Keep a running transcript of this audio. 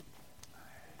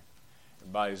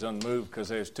Everybody's unmoved because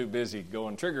they was too busy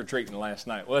going trick-or-treating last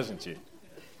night, wasn't you?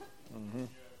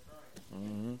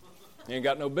 You ain't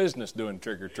got no business doing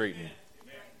trick-or-treating.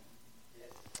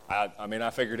 I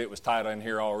figured it was tight in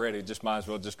here already. Just might as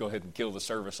well just go ahead and kill the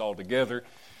service altogether.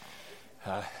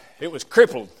 It was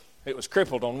crippled. It was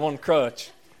crippled on one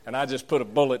crutch, and I just put a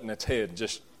bullet in its head,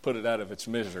 just put it out of its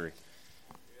misery.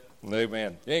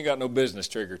 Amen. You ain't got no business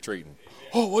trick-or-treating.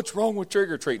 Oh, what's wrong with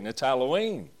trick-or-treating? It's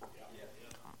Halloween.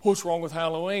 What's wrong with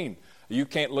Halloween? You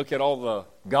can't look at all the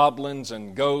goblins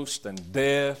and ghosts and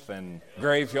death and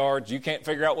graveyards. You can't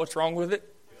figure out what's wrong with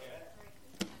it?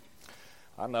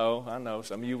 I know.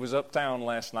 Some of you was uptown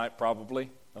last night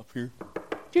probably. Up here.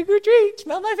 Trick-or-treat,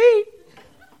 smell my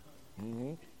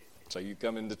feet. So you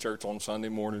come into church on Sunday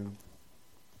morning.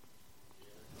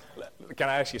 Can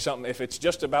I ask you something? If it's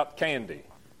just about candy,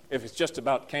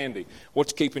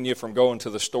 what's keeping you from going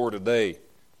to the store today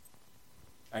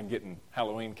and getting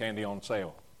Halloween candy on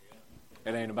sale?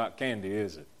 It ain't about candy,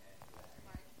 is it?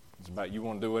 It's about you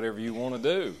want to do whatever you want to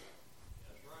do.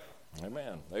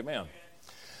 Amen.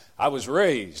 I was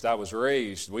raised,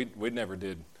 we never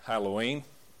did Halloween.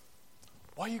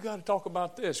 Why you got to talk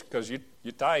about this? Because you're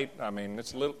tight.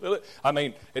 It's a little.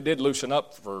 It did loosen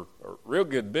up for a real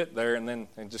good bit there, and then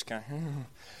it just kind of.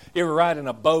 You ever ride in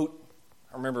a boat?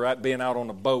 I remember being out on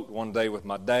a boat one day with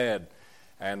my dad,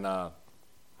 and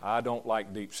I don't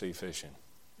like deep sea fishing.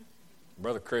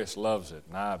 Brother Chris loves it,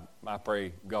 and I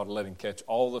pray God to let him catch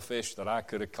all the fish that I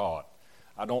could have caught.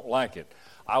 I don't like it.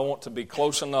 I want to be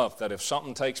close enough that if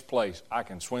something takes place, I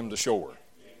can swim to shore.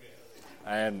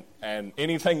 And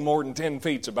anything more than 10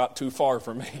 feet is about too far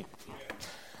for me.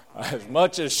 As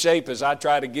much as shape as I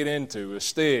try to get into, a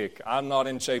stick, I'm not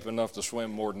in shape enough to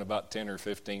swim more than about 10 or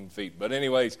 15 feet. But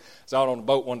anyways, I was out on a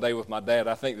boat one day with my dad.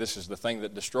 I think this is the thing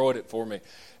that destroyed it for me.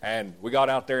 And we got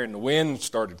out there and the wind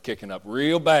started kicking up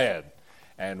real bad.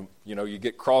 And, you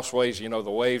get crossways, the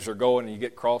waves are going and you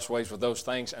get crossways with those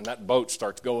things. And that boat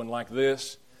starts going like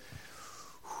this.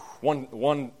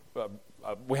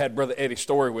 We had Brother Eddie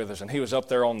Story with us, and he was up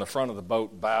there on the front of the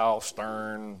boat, bow,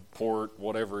 stern, port,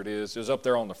 whatever it is. He was up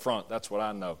there on the front. That's what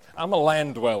I know. I'm a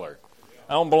land dweller.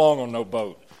 I don't belong on no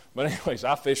boat. But anyways,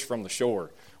 I fish from the shore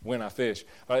when I fish.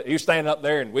 He was standing up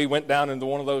there, and we went down into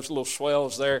one of those little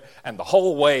swells there, and the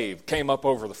whole wave came up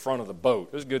over the front of the boat.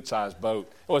 It was a good-sized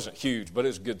boat. It wasn't huge, but it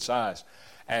was good size,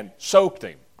 and soaked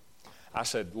him. I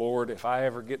said, Lord, if I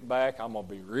ever get back, I'm going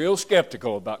to be real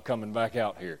skeptical about coming back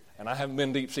out here. And I haven't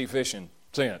been deep sea fishing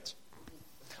since.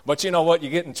 But you know what? You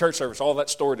get in church service, all that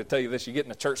story to tell you this, you get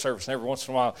in a church service and every once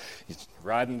in a while, you're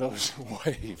riding those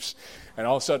waves. And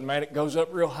all of a sudden, man, it goes up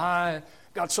real high.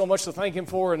 Got so much to thank him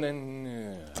for, and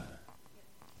then,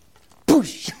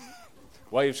 poosh,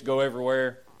 waves go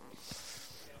everywhere.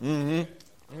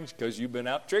 It's because you've been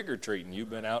out trick-or-treating. You've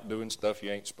been out doing stuff you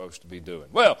ain't supposed to be doing.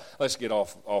 Well, let's get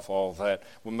off all of that.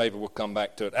 Well, maybe we'll come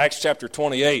back to it. Acts chapter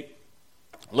 28.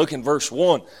 Look in verse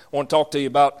 1. I want to talk to you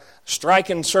about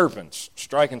striking serpents.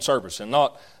 Striking serpents. And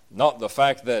not the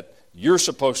fact that you're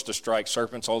supposed to strike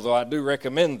serpents, although I do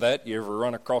recommend that. You ever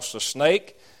run across a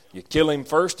snake, you kill him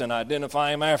first and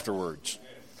identify him afterwards.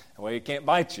 That way he can't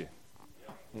bite you.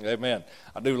 Amen.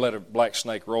 I do let a black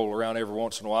snake roll around every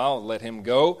once in a while and let him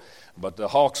go, but the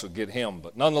hawks will get him.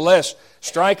 But nonetheless,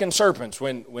 striking serpents,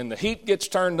 when the heat gets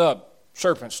turned up,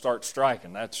 serpents start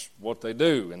striking. That's what they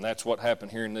do, and that's what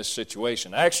happened here in this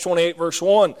situation. Acts 28, verse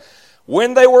 1,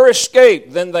 when they were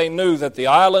escaped, then they knew that the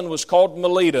island was called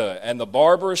Melita, and the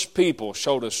barbarous people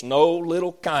showed us no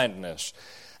little kindness.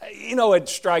 It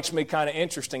strikes me kind of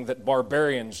interesting that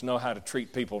barbarians know how to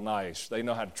treat people nice. They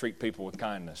know how to treat people with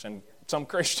kindness, and some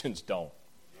Christians don't.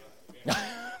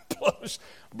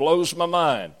 blows my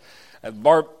mind.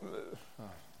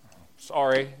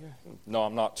 Sorry. No,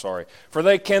 I'm not sorry. For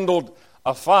they kindled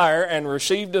a fire and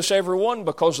received us every one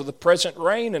because of the present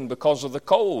rain and because of the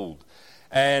cold.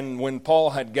 And when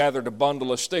Paul had gathered a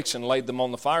bundle of sticks and laid them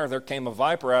on the fire, there came a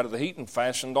viper out of the heat and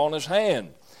fastened on his hand.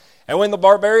 And when the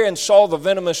barbarians saw the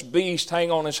venomous beast hang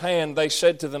on his hand, they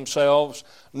said to themselves,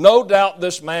 no doubt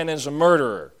this man is a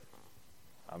murderer.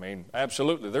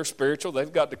 Absolutely, they're spiritual.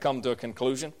 They've got to come to a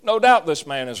conclusion. No doubt this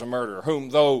man is a murderer, whom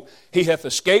though he hath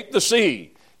escaped the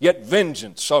sea, yet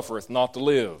vengeance suffereth not to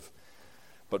live.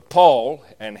 But Paul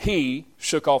and he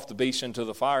shook off the beast into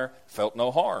the fire, felt no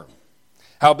harm.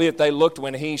 Howbeit they looked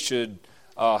when he should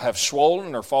have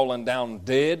swollen or fallen down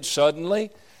dead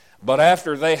suddenly. But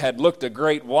after they had looked a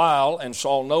great while and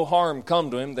saw no harm come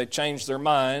to him, they changed their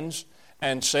minds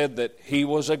and said that he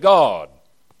was a god.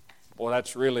 Well,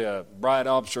 that's really a bright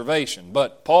observation.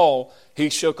 But Paul, he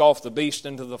shook off the beast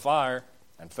into the fire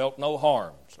and felt no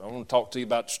harm. So I want to talk to you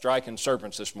about striking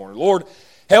serpents this morning. Lord,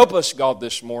 help us, God,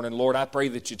 this morning. Lord, I pray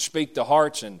that you'd speak to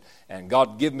hearts and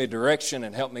God, give me direction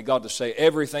and help me, God, to say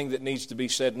everything that needs to be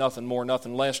said, nothing more,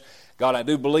 nothing less. God, I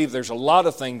do believe there's a lot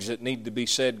of things that need to be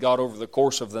said, God, over the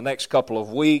course of the next couple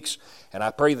of weeks. And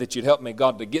I pray that you'd help me,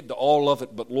 God, to get to all of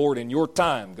it. But, Lord, in your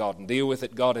time, God, and deal with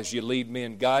it, God, as you lead me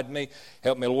and guide me.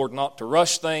 Help me, Lord, not to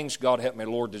rush things. God, help me,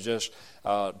 Lord, to just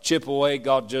chip away,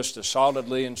 God, just as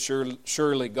solidly and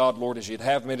surely, God, Lord, as you'd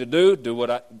have me to do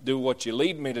what you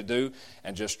lead me to do,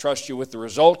 and just trust you with the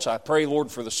results. I pray,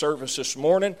 Lord, for the service this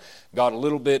morning. God, a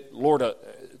little bit, Lord,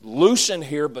 loose in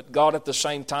here, but God, at the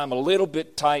same time, a little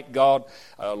bit tight, God.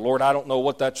 Lord, I don't know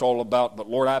what that's all about, but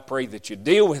Lord, I pray that you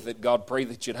deal with it, God. Pray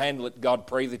that you'd handle it, God.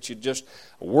 Pray that you'd just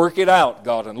work it out,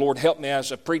 God. And Lord, help me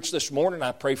as I preach this morning.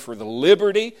 I pray for the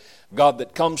liberty, God,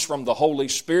 that comes from the Holy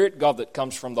Spirit, God, that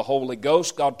comes from the Holy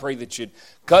Ghost. God, pray that you'd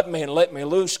cut me and let me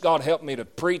loose. God, help me to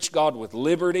preach, God, with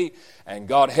liberty. And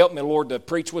God, help me, Lord, to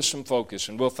preach with some focus.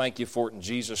 And we'll thank you for it in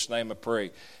Jesus' name I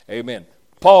pray. Amen.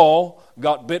 Paul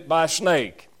got bit by a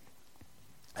snake.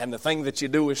 And the thing that you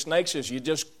do with snakes is you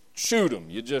just shoot them.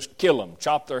 You just kill them,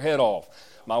 chop their head off.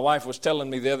 My wife was telling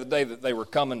me the other day that they were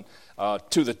coming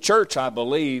to the church, I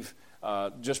believe,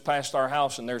 just past our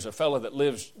house, and there's a fellow that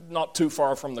lives not too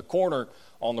far from the corner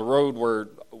on the road where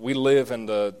we live in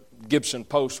the Gibson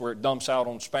Post where it dumps out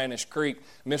on Spanish Creek.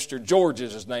 Mr. George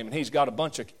is his name, and he's got a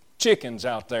bunch of chickens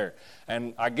out there.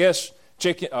 And I guess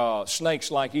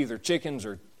snakes like either chickens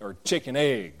or chicken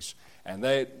eggs. And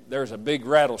there's a big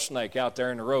rattlesnake out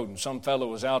there in the road, and some fellow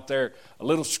was out there a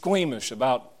little squeamish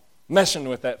about messing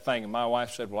with that thing. And my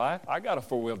wife said, well, I got a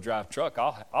four-wheel drive truck.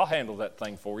 I'll handle that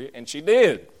thing for you. And she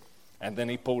did. And then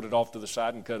he pulled it off to the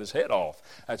side and cut his head off.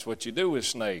 That's what you do with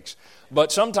snakes.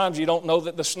 But sometimes you don't know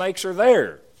that the snakes are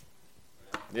there.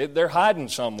 They're hiding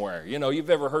somewhere. You know, you've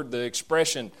ever heard the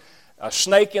expression, a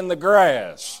snake in the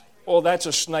grass. Well, that's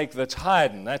a snake that's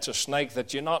hiding. That's a snake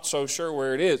that you're not so sure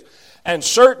where it is. And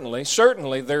certainly,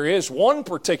 there is one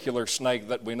particular snake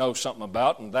that we know something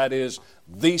about, and that is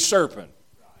the serpent,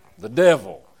 the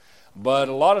devil. But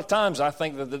a lot of times I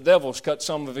think that the devil's cut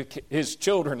some of his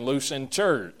children loose in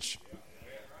church.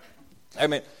 I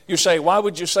mean, you say, why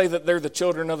would you say that they're the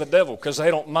children of the devil? Because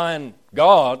they don't mind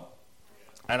God.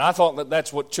 And I thought that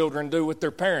that's what children do with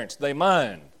their parents. They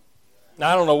mind.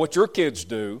 Now, I don't know what your kids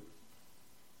do.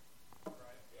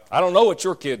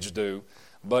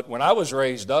 But when I was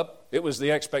raised up, it was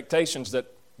the expectations that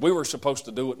we were supposed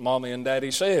to do what Mommy and Daddy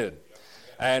said.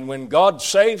 And when God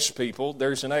saves people,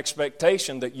 there's an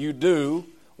expectation that you do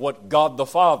what God the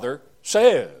Father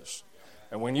says.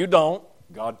 And when you don't,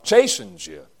 God chastens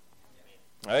you.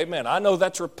 Amen. I know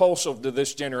that's repulsive to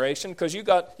this generation because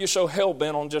you're so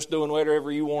hell-bent on just doing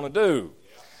whatever you want to do.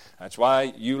 That's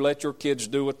why you let your kids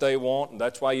do what they want, and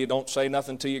that's why you don't say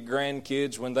nothing to your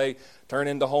grandkids when they turn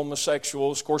into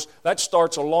homosexuals. Of course, that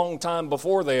starts a long time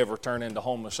before they ever turn into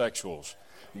homosexuals.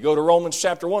 You go to Romans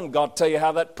chapter 1, God will tell you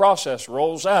how that process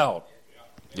rolls out.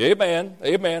 Amen,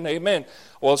 amen, amen.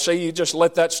 Well, see, you just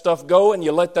let that stuff go and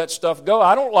you let that stuff go.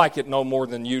 I don't like it no more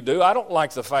than you do. I don't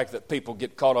like the fact that people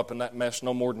get caught up in that mess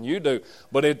no more than you do.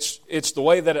 But it's the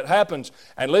way that it happens.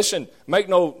 And listen, make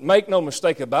no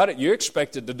mistake about it. You're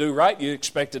expected to do right. You're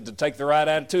expected to take the right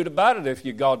attitude about it if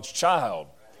you're God's child.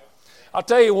 I'll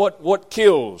tell you what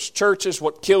kills churches,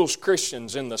 what kills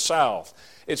Christians in the South.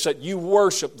 It's that you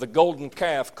worship the golden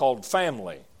calf called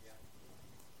family.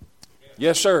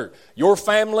 Yes, sir. Your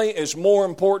family is more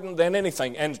important than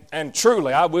anything. And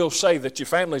truly, I will say that your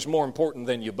family is more important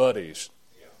than your buddies.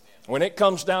 When it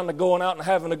comes down to going out and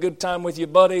having a good time with your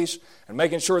buddies and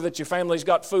making sure that your family's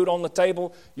got food on the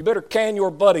table, you better can your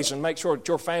buddies and make sure that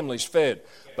your family's fed.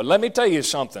 But let me tell you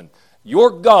something. Your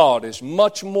God is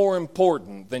much more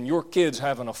important than your kids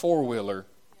having a four-wheeler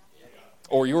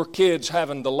or your kids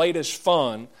having the latest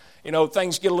fun. You know,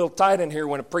 things get a little tight in here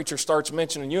when a preacher starts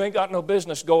mentioning, you ain't got no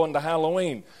business going to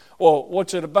Halloween. Well,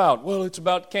 what's it about? Well, it's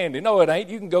about candy. No, it ain't.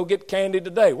 You can go get candy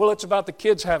today. Well, it's about the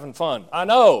kids having fun. I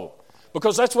know,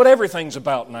 because that's what everything's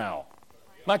about now.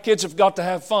 My kids have got to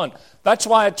have fun. That's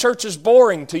why a church is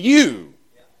boring to you.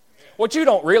 What you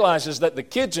don't realize is that the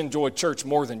kids enjoy church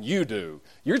more than you do.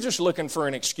 You're just looking for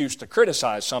an excuse to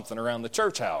criticize something around the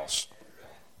church house.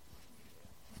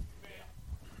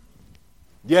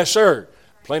 Yes, sir.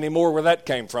 Plenty more where that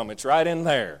came from. It's right in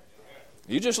there.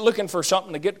 You're just looking for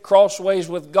something to get crossways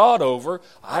with God over.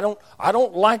 I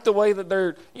don't like the way that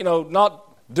they're, not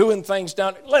doing things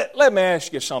down. Let me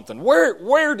ask you something.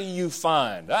 Where do you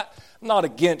find? I'm not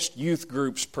against youth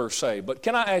groups per se, but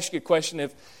can I ask you a question?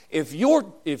 If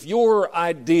your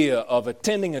idea of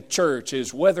attending a church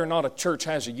is whether or not a church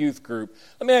has a youth group,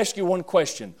 let me ask you one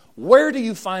question. where do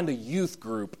you find a youth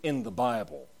group in the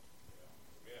Bible?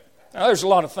 Now, there's a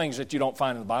lot of things that you don't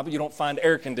find in the Bible. You don't find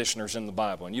air conditioners in the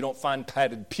Bible, and you don't find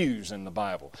padded pews in the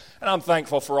Bible. And I'm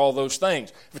thankful for all those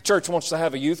things. If a church wants to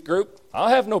have a youth group, I'll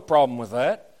have no problem with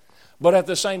that. But at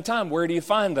the same time, where do you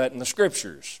find that in the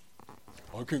Scriptures?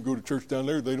 I can't go to church down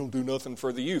there. They don't do nothing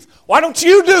for the youth. Why don't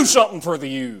you do something for the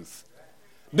youth?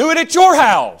 Do it at your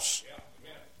house.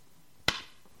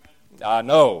 I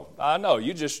know.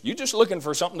 You're just looking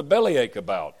for something to bellyache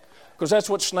about, because that's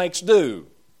what snakes do.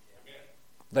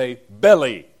 They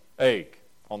belly ache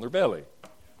on their belly.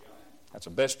 That's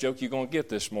the best joke you're going to get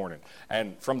this morning.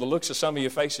 And from the looks of some of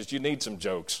your faces, you need some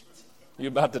jokes. You're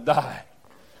about to die.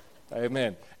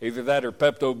 Amen. Either that or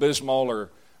Pepto-Bismol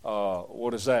or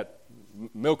what is that?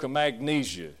 Milk of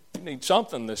magnesia. You need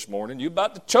something this morning. You're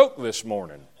about to choke this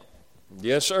morning.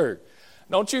 Yes, sir.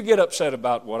 Don't you get upset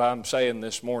about what I'm saying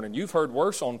this morning. You've heard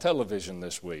worse on television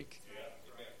this week.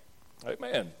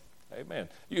 Amen. Amen.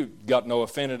 You've got no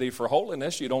affinity for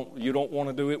holiness. You don't want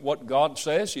to do it what God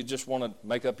says. You just want to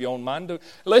make up your own mind to.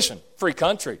 Listen, free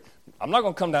country. I'm not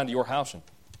going to come down to your house and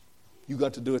you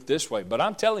got to do it this way. But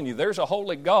I'm telling you, there's a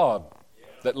holy God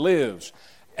that lives.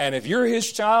 And if you're His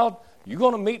child, you're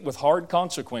going to meet with hard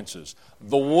consequences.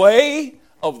 The way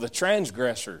of the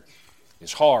transgressor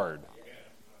is hard.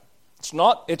 It's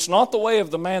not the way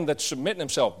of the man that's submitting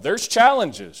himself. There's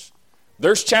challenges.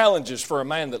 There's challenges for a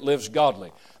man that lives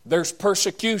godly. There's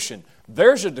persecution.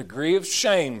 There's a degree of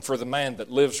shame for the man that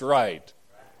lives right.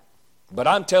 But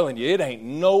I'm telling you, it ain't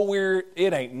nowhere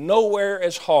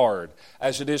as hard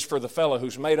as it is for the fellow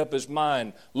who's made up his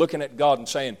mind looking at God and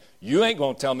saying, you ain't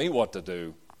going to tell me what to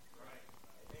do.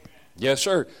 Yes,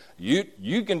 sir.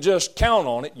 You can just count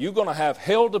on it. You're going to have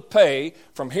hell to pay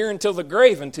from here until the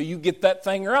grave until you get that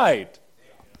thing right.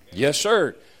 Yes,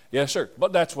 sir. Yes, sir.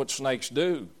 But that's what snakes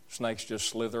do. Snakes just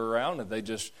slither around and they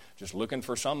just looking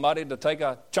for somebody to take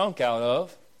a chunk out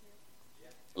of.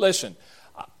 Listen,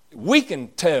 you can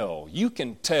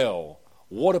tell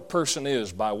what a person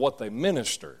is by what they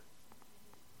minister.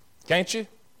 Can't you?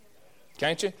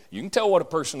 Can't you? You can tell what a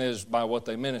person is by what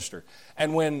they minister.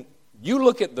 And when you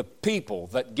look at the people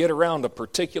that get around a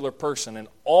particular person and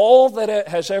all that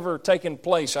has ever taken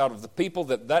place out of the people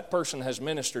that person has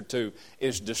ministered to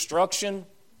is destruction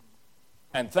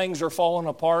and things are falling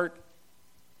apart,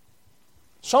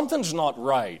 something's not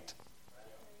right.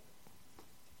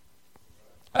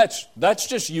 That's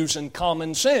just using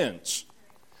common sense.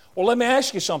 Well, let me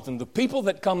ask you something. The people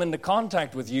that come into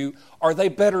contact with you, are they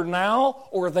better now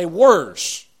or are they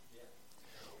worse?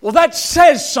 Well, that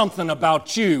says something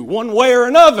about you, one way or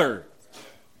another.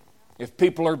 If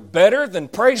people are better, then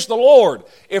praise the Lord.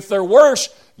 If they're worse,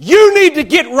 you need to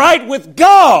get right with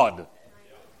God.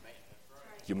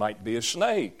 You might be a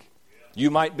snake. You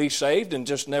might be saved and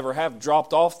just never have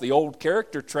dropped off the old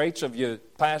character traits of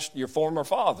your former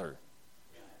father.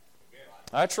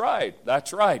 That's right.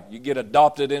 That's right. You get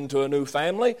adopted into a new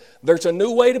family. There's a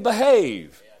new way to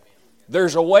behave.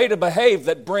 There's a way to behave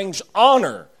that brings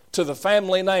honor to the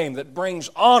family name, that brings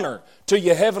honor to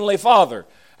your Heavenly Father.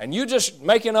 And you just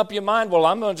making up your mind, well,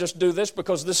 I'm going to just do this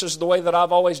because this is the way that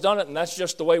I've always done it, and that's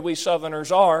just the way we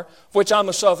Southerners are, which I'm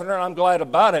a Southerner and I'm glad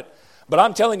about it. But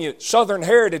I'm telling you, Southern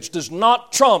heritage does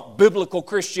not trump biblical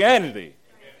Christianity.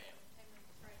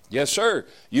 Yes, sir.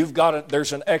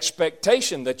 There's an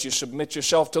expectation that you submit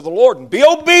yourself to the Lord and be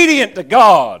obedient to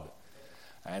God.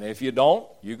 And if you don't,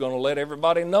 you're going to let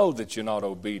everybody know that you're not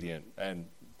obedient. And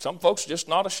some folks just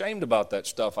not ashamed about that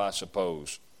stuff, I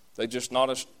suppose. They're just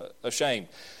not ashamed.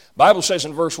 Bible says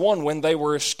in verse 1, when they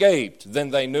were escaped, then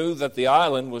they knew that the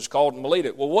island was called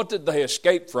Melita. Well, what did they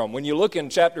escape from? When you look in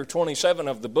chapter 27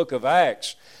 of the book of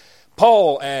Acts,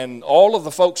 Paul and all of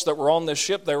the folks that were on this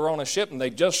ship, they were on a ship and they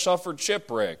just suffered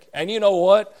shipwreck. And you know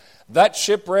what? That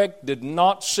shipwreck did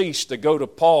not cease to go to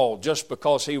Paul just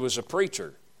because he was a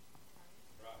preacher.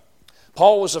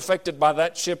 Paul was affected by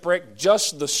that shipwreck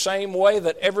just the same way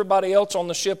that everybody else on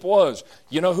the ship was.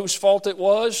 You know whose fault it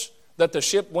was that the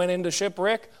ship went into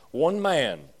shipwreck? One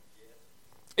man.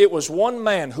 It was one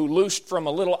man who loosed from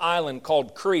a little island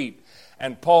called Crete.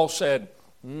 And Paul said,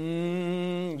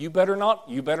 you better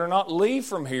not leave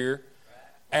from here.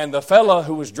 And the fella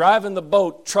who was driving the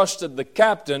boat trusted the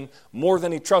captain more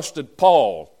than he trusted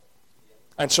Paul.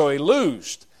 And so he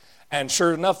loosed. And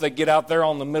sure enough, they get out there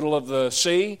on the middle of the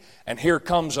sea, and here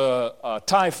comes a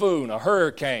typhoon, a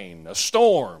hurricane, a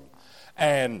storm,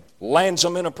 and lands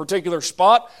them in a particular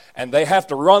spot, and they have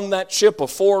to run that ship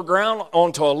aforeground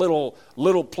onto a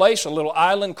little place, a little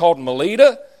island called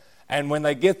Melita. And when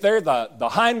they get there, the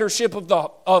hinder ship of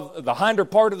the hinder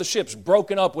part of the ship's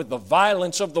broken up with the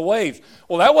violence of the waves.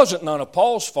 Well, that wasn't none of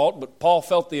Paul's fault, but Paul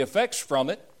felt the effects from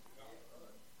it.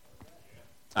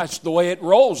 That's the way it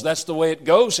rolls. That's the way it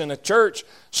goes in a church.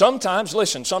 Sometimes,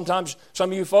 listen, sometimes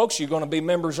some of you folks, you're going to be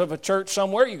members of a church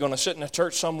somewhere. You're going to sit in a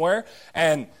church somewhere,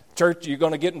 and you're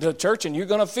going to get into a church, and you're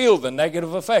going to feel the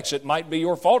negative effects. It might be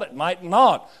your fault. It might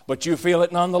not. But you feel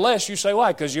it nonetheless. You say,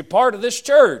 why? Because you're part of this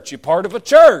church. You're part of a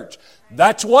church.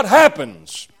 That's what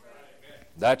happens.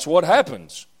 That's what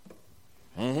happens.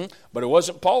 But it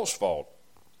wasn't Paul's fault.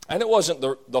 And it wasn't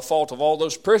the fault of all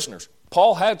those prisoners.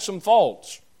 Paul had some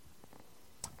faults.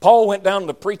 Paul went down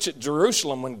to preach at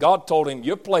Jerusalem when God told him,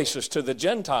 your place is to the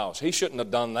Gentiles. He shouldn't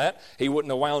have done that. He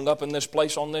wouldn't have wound up in this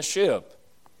place on this ship.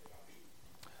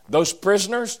 Those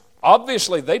prisoners,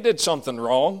 obviously they did something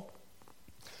wrong.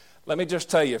 Let me just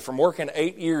tell you, from working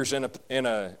 8 years in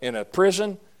a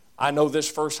prison, I know this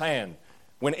firsthand.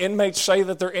 When inmates say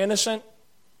that they're innocent,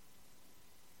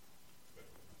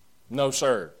 no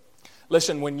sir.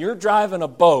 Listen, when you're driving a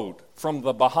boat from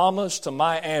the Bahamas to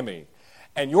Miami,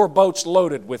 and your boat's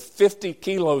loaded with 50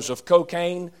 kilos of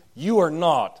cocaine, you are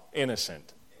not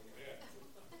innocent.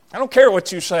 I don't care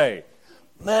what you say.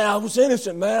 Man, I was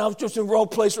innocent, man. I was just in the wrong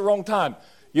place at the wrong time.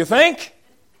 You think?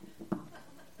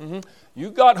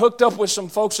 You got hooked up with some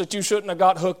folks that you shouldn't have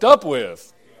got hooked up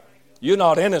with. You're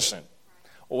not innocent.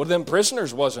 Well, them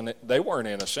prisoners they weren't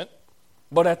innocent.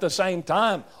 But at the same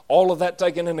time, all of that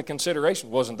taken into consideration,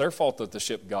 wasn't their fault that the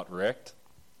ship got wrecked.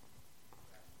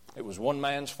 It was one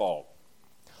man's fault.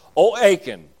 Oh,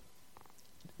 Achan,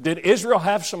 did Israel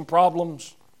have some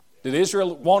problems? Did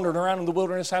Israel wandering around in the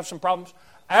wilderness have some problems?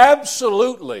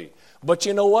 Absolutely. But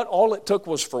you know what? All it took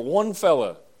was for one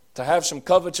fella to have some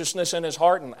covetousness in his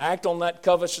heart and act on that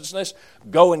covetousness,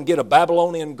 go and get a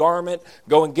Babylonian garment,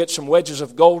 go and get some wedges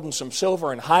of gold and some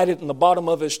silver and hide it in the bottom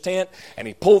of his tent. And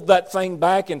he pulled that thing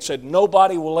back and said,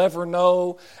 nobody will ever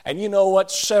know. And you know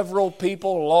what? Several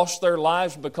people lost their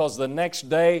lives because the next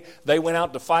day they went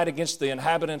out to fight against the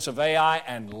inhabitants of Ai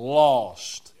and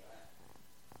lost.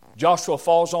 Joshua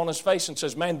falls on his face and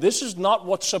says, man, this is not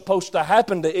what's supposed to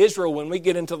happen to Israel when we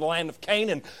get into the land of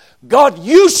Canaan. God,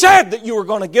 you said that you were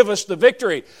going to give us the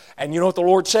victory. And you know what the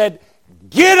Lord said?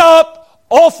 Get up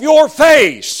off your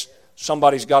face.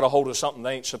 Somebody's got a hold of something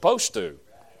they ain't supposed to.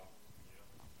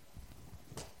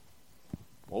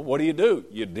 Well, what do?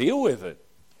 You deal with it.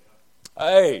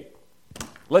 Hey,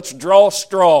 let's draw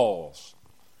straws.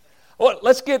 Well,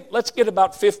 let's get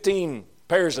about 15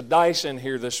 pairs of dice in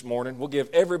here this morning. We'll give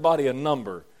everybody a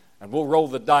number, and we'll roll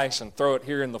the dice and throw it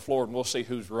here in the floor, and we'll see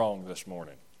who's wrong this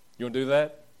morning. You want to do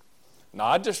that? No,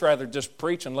 I'd just rather just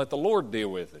preach and let the Lord deal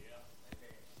with it.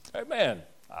 Amen.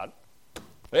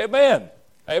 Amen.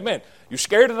 Amen. You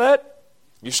scared of that?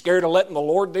 You scared of letting the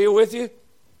Lord deal with you?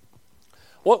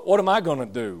 What am I going to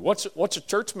do? What's a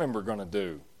church member going to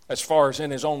do as far as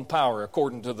in his own power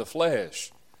according to the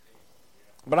flesh?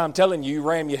 But I'm telling you, you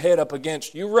ram your head up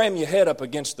against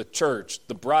the church,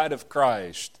 the bride of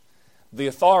Christ, the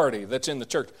authority that's in the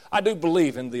church. I do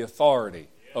believe in the authority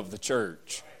of the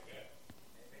church.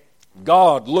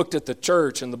 God looked at the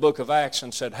church in the book of Acts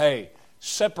and said, hey,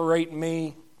 separate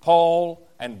me, Paul,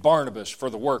 and Barnabas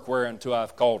for the work whereunto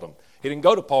I've called them. He didn't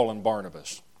go to Paul and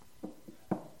Barnabas.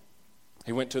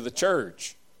 He went to the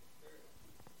church.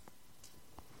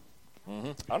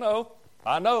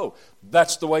 I know.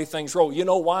 That's the way things roll. You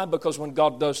know why? Because when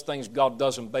God does things, God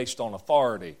does them based on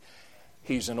authority.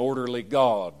 He's an orderly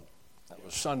God. That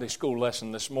was a Sunday school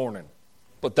lesson this morning.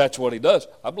 But that's what He does.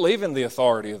 I believe in the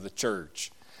authority of the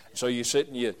church. So you sit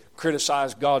and you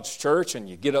criticize God's church and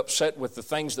you get upset with the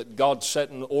things that God set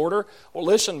in order. Well,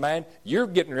 listen, man, you're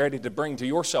getting ready to bring to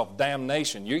yourself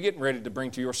damnation. You're getting ready to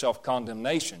bring to yourself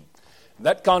condemnation.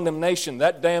 That condemnation,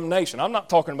 that damnation, I'm not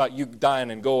talking about you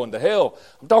dying and going to hell.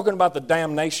 I'm talking about the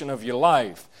damnation of your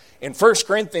life. In 1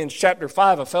 Corinthians chapter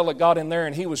 5, a fellow got in there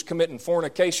and he was committing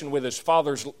fornication with his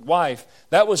father's wife.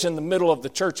 That was in the middle of the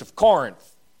church of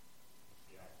Corinth.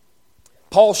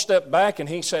 Paul stepped back and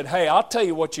he said, hey, I'll tell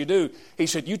you what you do. He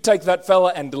said, you take that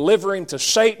fella and deliver him to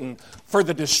Satan for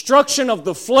the destruction of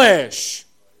the flesh,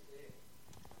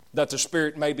 that the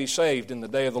spirit may be saved in the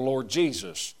day of the Lord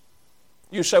Jesus.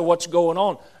 You say, what's going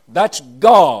on? That's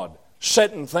God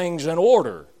setting things in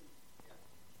order.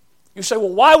 You say, well,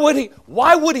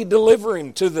 why would he deliver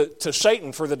him to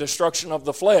Satan for the destruction of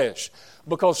the flesh?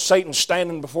 Because Satan's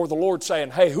standing before the Lord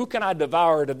saying, hey, who can I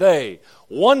devour today?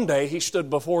 One day he stood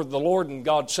before the Lord and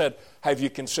God said, have you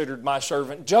considered my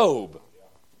servant Job?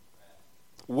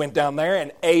 Went down there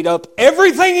and ate up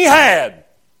everything he had.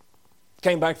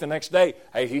 Came back the next day.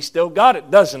 Hey, he still got it,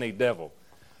 doesn't he, devil?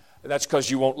 That's because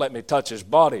you won't let me touch his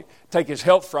body. Take his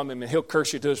health from him and he'll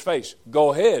curse you to his face.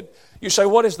 Go ahead. You say,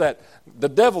 what is that? The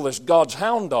devil is God's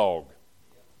hound dog.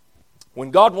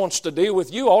 When God wants to deal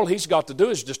with you, all he's got to do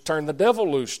is just turn the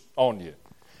devil loose on you.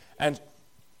 And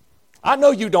I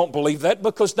know you don't believe that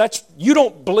because you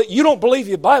don't believe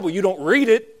your Bible. You don't read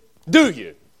it, do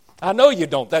you? I know you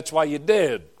don't. That's why you're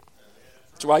dead.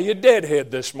 That's why you're deadhead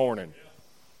this morning.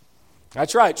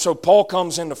 That's right. So Paul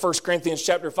comes into 1 Corinthians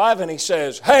chapter 5 and he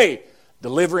says, hey,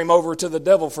 deliver him over to the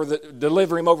devil,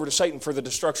 deliver him over to Satan for the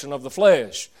destruction of the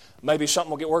flesh. Maybe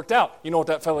something will get worked out. You know what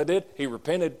that fellow did? He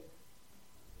repented.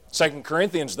 2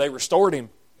 Corinthians, they restored him.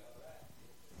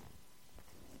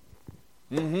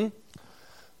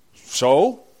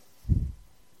 So,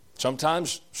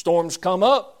 sometimes storms come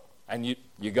up and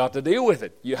you got to deal with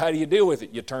it. How do you deal with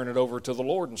it? You turn it over to the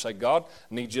Lord and say, God,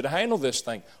 I need you to handle this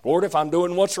thing. Lord, if I'm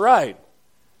doing what's right,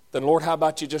 then Lord, how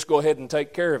about you just go ahead and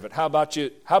take care of it? How about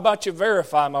you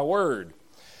verify my word?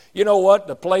 You know what?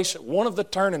 One of the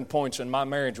turning points in my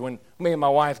marriage, when me and my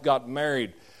wife got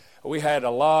married, we had a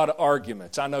lot of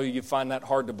arguments. I know you find that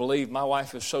hard to believe. My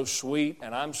wife is so sweet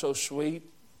and I'm so sweet.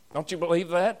 Don't you believe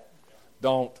that?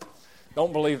 Don't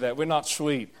believe that. We're not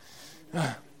sweet.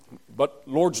 But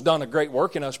Lord's done a great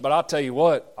work in us. But I'll tell you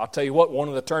what, one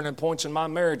of the turning points in my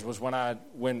marriage was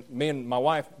when me and my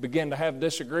wife began to have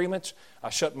disagreements.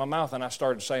 I shut my mouth and I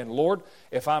started saying, Lord,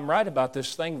 if I'm right about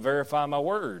this thing, verify my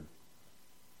word.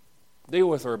 Deal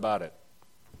with her about it.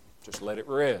 Just let it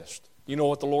rest. You know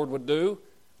what the Lord would do?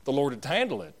 The Lord would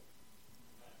handle it.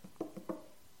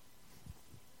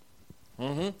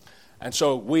 And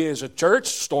so we as a church,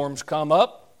 storms come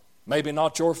up. Maybe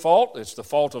not your fault. It's the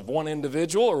fault of one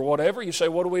individual or whatever. You say,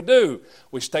 what do?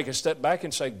 We take a step back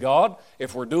and say, God,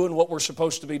 if we're doing what we're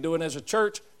supposed to be doing as a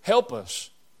church, help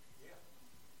us.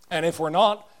 And if we're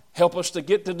not, help us to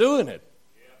get to doing it.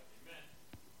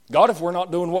 God, if we're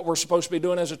not doing what we're supposed to be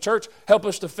doing as a church, help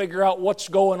us to figure out what's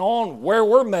going on, where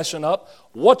we're messing up,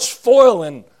 what's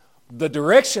foiling the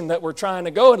direction that we're trying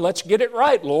to go, and let's get it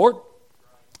right, Lord.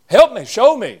 Help me,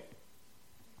 show me.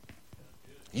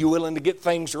 You willing to get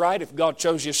things right if God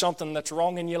shows you something that's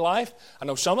wrong in your life? I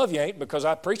know some of you ain't because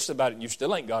I preached about it and you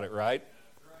still ain't got it right.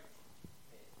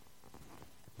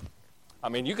 I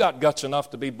mean, you got guts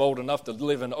enough to be bold enough to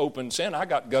live in open sin. I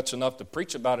got guts enough to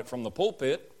preach about it from the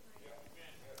pulpit.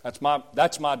 That's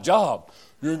my job.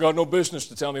 You ain't got no business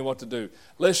to tell me what to do.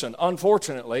 Listen,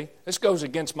 unfortunately, this goes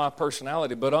against my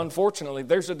personality, but unfortunately,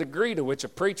 there's a degree to which a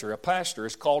preacher, a pastor,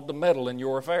 is called to meddle in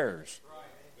your affairs.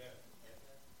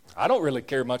 I don't really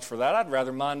care much for that. I'd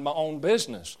rather mind my own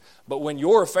business. But when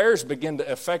your affairs begin to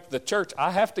affect the church,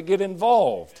 I have to get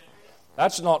involved.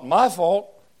 That's not my fault.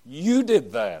 You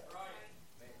did that.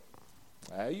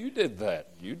 You did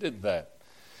that.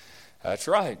 That's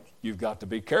right. You've got to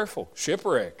be careful.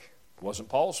 Shipwreck. It wasn't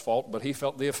Paul's fault, but he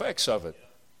felt the effects of it.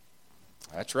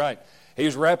 That's right. He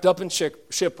was wrapped up in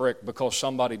shipwreck because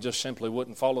somebody just simply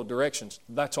wouldn't follow directions.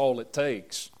 That's all it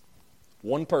takes.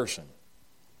 One person.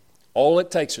 All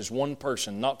it takes is one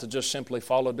person not to just simply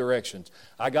follow directions.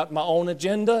 I got my own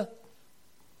agenda.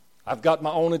 I've got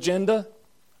my own agenda.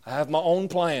 I have my own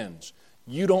plans.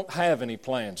 You don't have any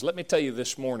plans. Let me tell you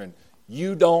this morning,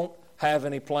 you don't have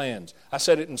any plans. I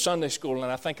said it in Sunday school,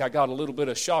 and I think I got a little bit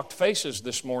of shocked faces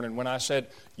this morning when I said,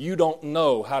 you don't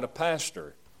know how to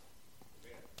pastor.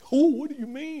 Oh, what do you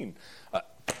mean?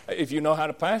 If you know how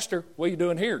to pastor, what are you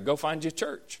doing here? Go find your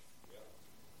church.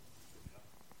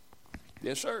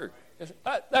 Yes, sir.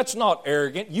 That's not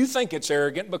arrogant. You think it's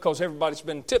arrogant because everybody's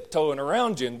been tiptoeing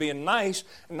around you and being nice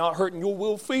and not hurting your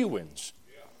will feelings.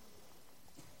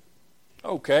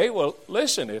 Okay, well,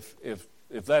 listen, if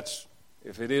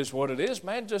it is what it is,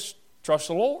 man, just trust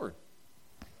the Lord.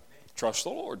 Trust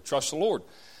the Lord. Trust the Lord.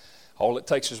 All it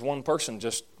takes is one person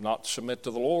just not to submit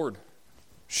to the Lord.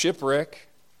 Shipwreck,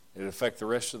 it'll affect the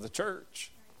rest of the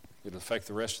church. It'll affect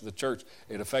the rest of the church.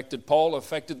 It affected Paul,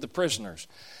 affected the prisoners.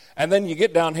 And then you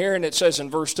get down here and it says in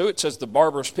verse 2, it says, the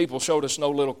barbarous people showed us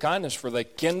no little kindness, for they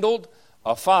kindled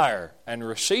a fire and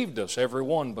received us, every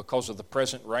one, because of the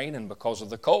present rain and because of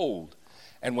the cold.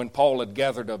 And when Paul had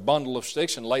gathered a bundle of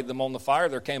sticks and laid them on the fire,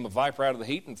 there came a viper out of the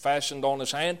heat and fastened on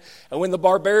his hand. And when the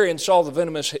barbarians saw the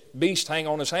venomous beast hang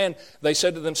on his hand, they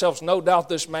said to themselves, no doubt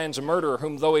this man's a murderer,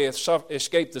 whom though he hath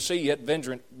escaped the sea, yet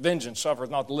vengeance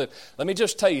suffereth not to live. Let me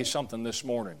just tell you something this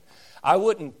morning.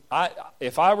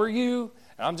 If I were you,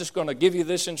 and I'm just going to give you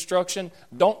this instruction,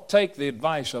 don't take the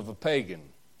advice of a pagan.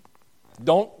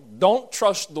 Don't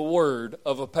trust the word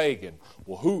of a pagan.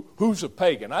 Well, who's a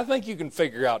pagan? I think you can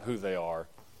figure out who they are.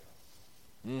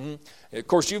 Of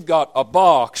course, you've got a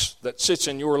box that sits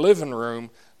in your living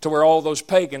room to where all those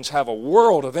pagans have a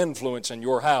world of influence in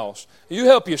your house. You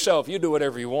help yourself. You do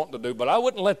whatever you want to do, but I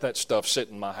wouldn't let that stuff sit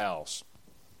in my house.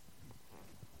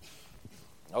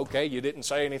 Okay, you didn't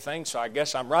say anything, so I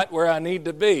guess I'm right where I need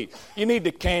to be. You need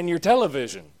to can your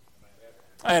television.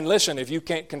 And listen, if you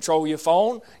can't control your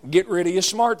phone, get rid of your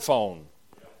smartphone.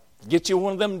 Get you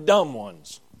one of them dumb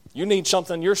ones. You need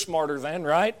something you're smarter than,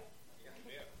 right?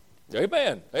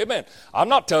 Amen. Amen. I'm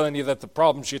not telling you that the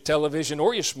problem's your television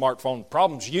or your smartphone. The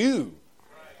problem's you.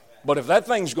 But if that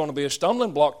thing's going to be a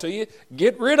stumbling block to you,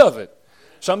 get rid of it.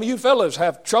 Some of you fellas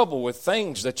have trouble with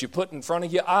things that you put in front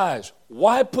of your eyes.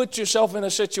 Why put yourself in a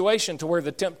situation to where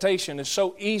the temptation is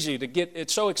so easy to get,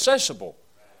 it's so accessible?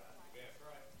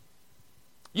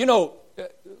 You know,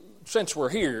 since we're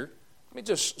here, let me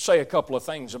just say a couple of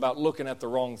things about looking at the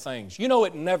wrong things. You know,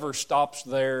 it never stops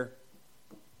there.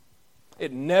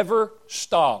 It never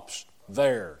stops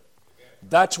there.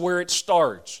 That's where it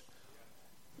starts.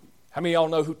 How many of y'all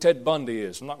know who Ted Bundy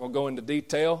is? I'm not going to go into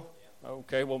detail.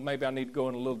 Okay, well, maybe I need to go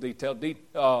into a little detail.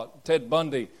 Ted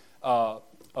Bundy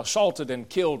assaulted and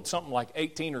killed something like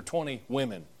 18 or 20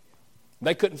 women.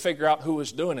 They couldn't figure out who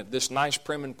was doing it, this nice,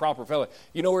 prim, and proper fella.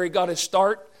 You know where he got his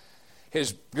start?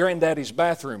 His granddaddy's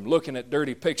bathroom, looking at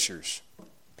dirty pictures.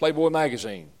 Playboy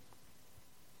magazine.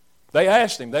 They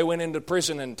asked him. They went into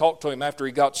prison and talked to him after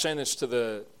he got sentenced to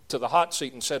the hot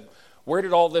seat and said, "Where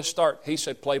did all this start?" He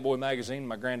said, "Playboy magazine,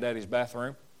 my granddaddy's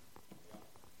bathroom."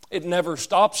 It never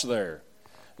stops there.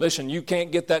 Listen, you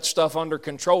can't get that stuff under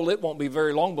control. It won't be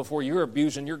very long before you're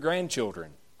abusing your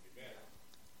grandchildren.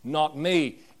 Not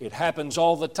me. It happens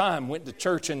all the time. Went to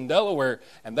church in Delaware,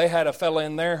 and they had a fella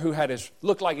in there who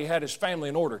looked like he had his family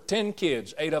in order. 10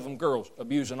 kids, 8 of them girls,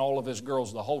 abusing all of his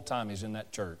girls the whole time he's in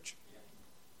that church.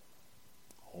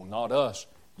 Oh, not us.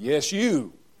 Yes,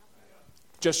 you.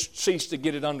 Just cease to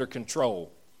get it under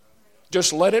control.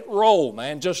 Just let it roll,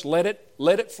 man. Just let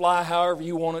it fly however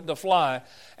you want it to fly.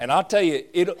 And I'll tell you,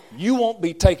 you won't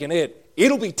be taking it.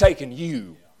 It'll be taking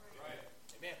you.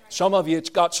 Some of you, it's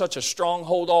got such a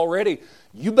stronghold already.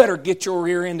 You better get your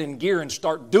rear end in gear and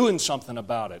start doing something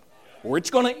about it, or it's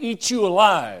going to eat you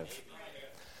alive.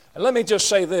 And let me just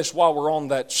say this while we're on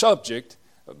that subject,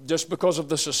 just because of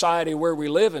the society where we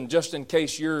live, and just in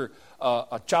case you're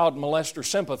a child molester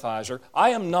sympathizer, I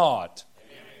am not.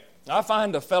 I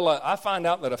find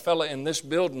out that a fella in this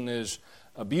building is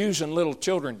abusing little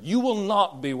children. You will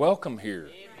not be welcome here.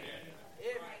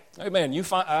 Amen.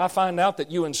 I find out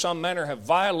that you in some manner have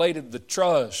violated the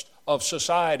trust of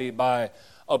society by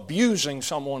abusing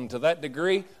someone to that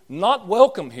degree. Not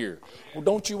welcome here. Well,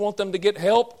 don't you want them to get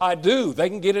help? I do. They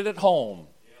can get it at home.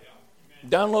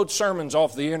 Download sermons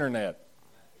off the internet.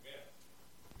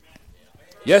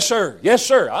 Yes, sir. Yes,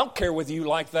 sir. I don't care whether you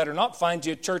like that or not. Find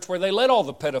you a church where they let all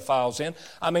the pedophiles in.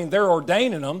 I mean, they're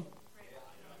ordaining them.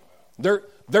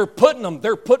 They're putting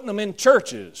them in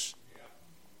churches.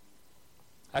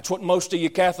 That's what most of you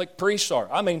Catholic priests are.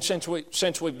 I mean, since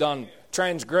we've done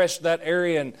transgressed that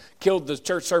area and killed the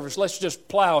church service, let's just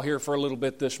plow here for a little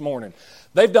bit this morning.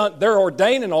 They're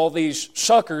ordaining all these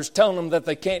suckers, telling them that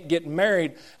they can't get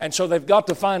married, and so they've got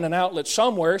to find an outlet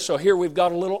somewhere. So here we've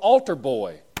got a little altar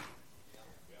boy.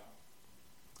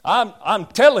 I'm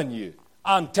telling you,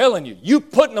 you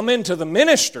putting them into the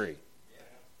ministry.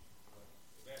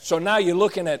 So now you're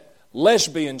looking at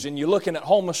lesbians and you're looking at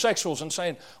homosexuals and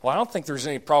saying, well, I don't think there's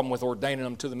any problem with ordaining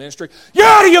them to the ministry. You're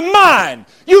out of your mind.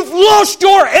 You've lost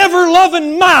your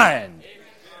ever-loving mind.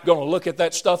 Going to look at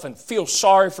that stuff and feel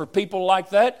sorry for people like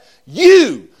that?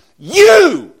 You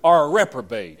are a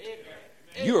reprobate.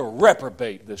 You're a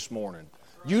reprobate this morning.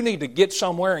 You need to get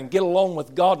somewhere and get alone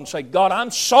with God and say, God, I'm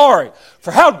sorry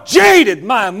for how jaded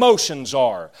my emotions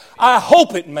are. I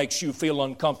hope it makes you feel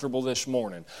uncomfortable this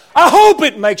morning. I hope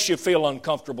it makes you feel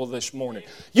uncomfortable this morning.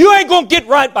 You ain't going to get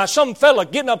right by some fella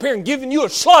getting up here and giving you a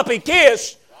sloppy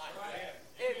kiss.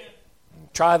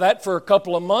 Try that for a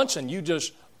couple of months and you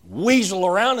just weasel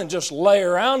around and just lay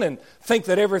around and think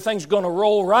that everything's going to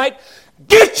roll right.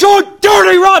 Get your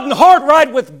dirty, rotten heart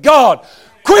right with God.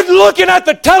 Quit looking at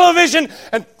the television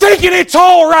and thinking it's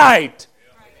all right.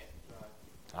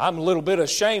 I'm a little bit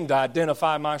ashamed to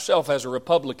identify myself as a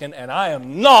Republican, and I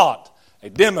am not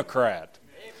a Democrat.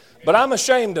 But I'm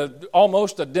ashamed to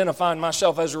almost identify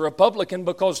myself as a Republican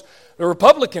because the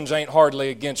Republicans ain't hardly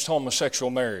against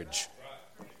homosexual marriage.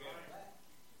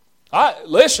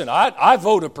 I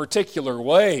vote a particular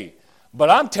way,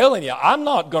 but I'm telling you, I'm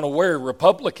not going to wear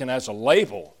Republican as a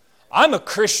label. I'm a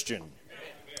Christian.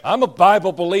 I'm a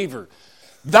Bible believer.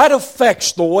 That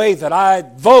affects the way that I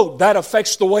vote. That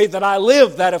affects the way that I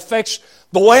live. That affects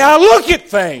the way I look at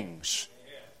things.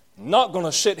 I'm not going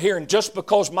to sit here and just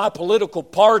because my political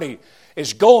party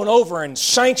is going over and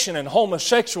sanctioning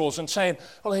homosexuals and saying,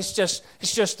 well, it's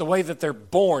just the way that they're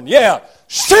born. Yeah,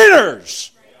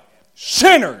 sinners!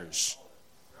 Sinners!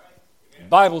 The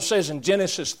Bible says in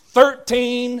Genesis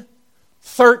 13,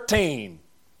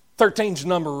 13's the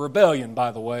number of rebellion,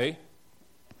 by the way.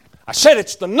 I said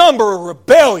it's the number of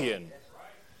rebellion.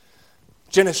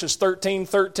 Genesis 13,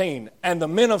 13. And the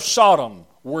men of Sodom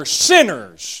were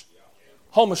sinners,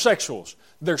 homosexuals.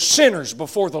 They're sinners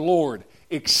before the Lord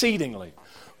exceedingly.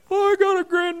 Oh, I got a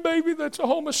grandbaby that's a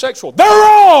homosexual. They're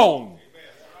wrong!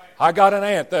 I got an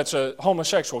aunt that's a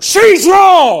homosexual. She's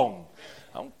wrong!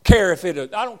 I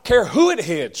don't care who it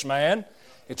hits, man.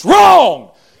 It's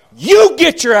wrong! You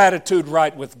get your attitude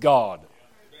right with God.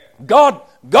 God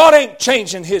ain't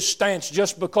changing His stance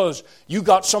just because you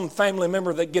got some family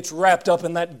member that gets wrapped up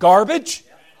in that garbage.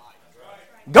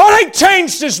 God ain't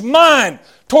changed His mind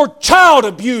toward child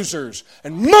abusers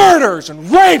and murderers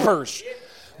and rapers.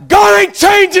 God ain't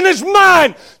changing His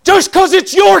mind just because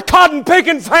it's your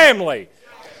cotton-picking family.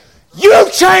 You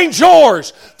change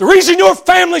yours. The reason your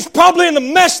family's probably in the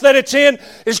mess that it's in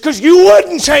is because you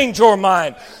wouldn't change your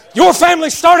mind. Your family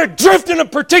started drifting a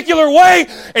particular way,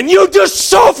 and you just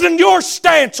softened your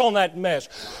stance on that mess.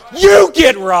 You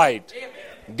get right.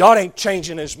 God ain't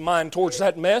changing His mind towards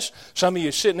that mess. Some of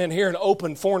you sitting in here in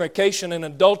open fornication and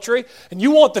adultery, and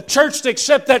you want the church to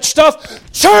accept that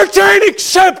stuff. Church ain't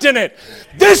accepting it.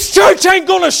 This church ain't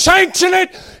going to sanction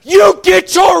it. You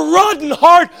get your rotten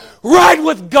heart right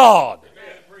with God.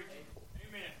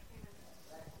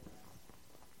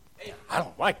 I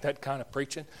don't like that kind of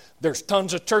preaching. There's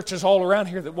tons of churches all around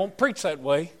here that won't preach that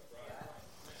way.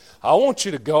 I want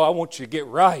you to go. I want you to get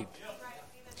right.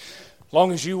 As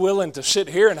long as you're willing to sit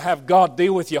here and have God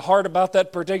deal with your heart about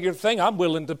that particular thing, I'm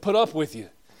willing to put up with you.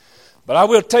 But I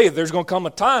will tell you, there's going to come a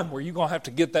time where you're going to have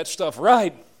to get that stuff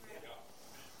right.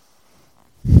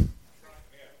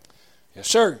 Yes,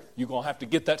 sir. You're going to have to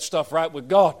get that stuff right with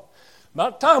God.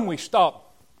 About time we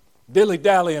stop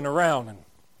dilly-dallying around and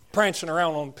prancing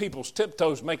around on people's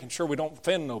tiptoes, making sure we don't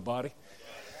offend nobody.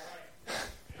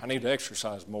 I need to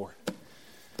exercise more.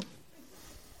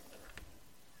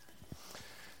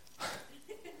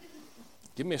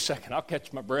 Give me a second. I'll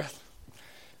catch my breath.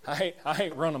 I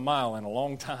ain't run a mile in a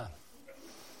long time.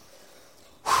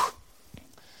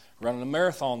 Running a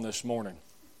marathon this morning.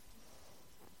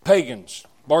 Pagans,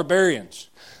 barbarians.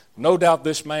 No doubt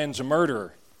this man's a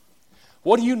murderer.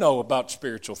 What do you know about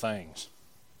spiritual things?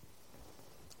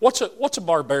 What's a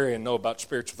barbarian know about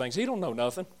spiritual things? He don't know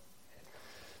nothing.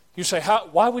 You say,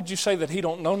 why would you say that he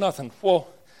don't know nothing? Well,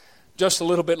 just a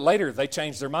little bit later, they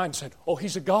changed their mind and said, oh,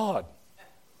 he's a god.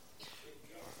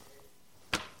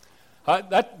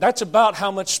 That's about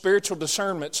how much spiritual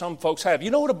discernment some folks have.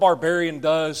 You know what a barbarian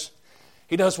does?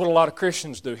 He does what a lot of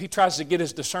Christians do. He tries to get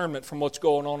his discernment from what's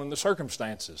going on in the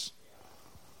circumstances.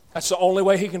 That's the only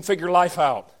way he can figure life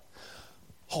out.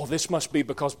 Oh, this must be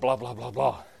because blah, blah, blah,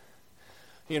 blah.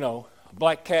 You know, a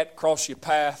black cat cross your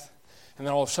path, and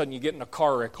then all of a sudden you get in a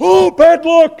car wreck. Oh, bad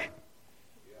luck!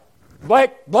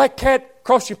 Black cat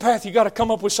cross your path, you got to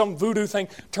come up with some voodoo thing,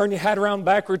 turn your hat around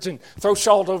backwards and throw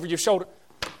salt over your shoulder.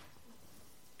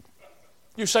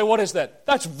 You say, what is that?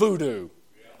 That's voodoo.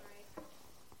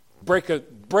 Break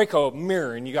a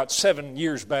mirror and you got 7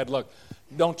 years bad luck.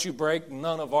 Don't you break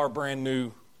none of our brand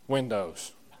new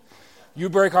windows. You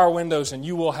break our windows and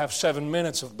you will have 7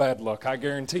 minutes of bad luck. I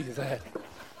guarantee you that.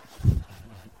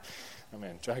 I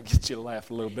mean, try to get you to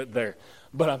laugh a little bit there.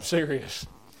 But I'm serious.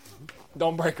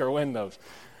 Don't break our windows.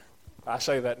 I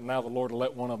say that and now the Lord will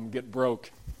let one of them get broke.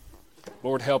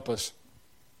 Lord, help us.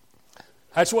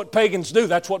 That's what pagans do.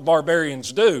 That's what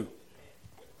barbarians do.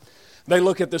 They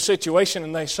look at the situation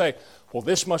and they say, well,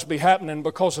 this must be happening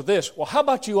because of this. Well, how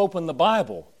about you open the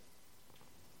Bible?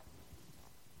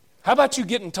 How about you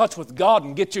get in touch with God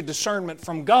and get your discernment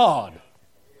from God?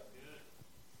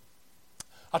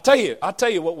 I'll tell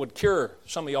you what would cure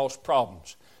some of y'all's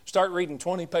problems. Start reading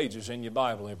 20 pages in your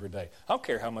Bible every day. I don't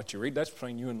care how much you read. That's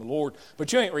between you and the Lord.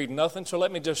 But you ain't reading nothing, so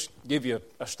let me just give you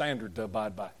a standard to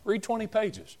abide by. Read 20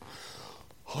 pages.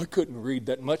 I couldn't read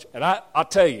that much. And I'll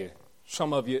tell you,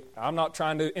 some of you, I'm not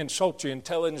trying to insult your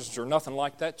intelligence or nothing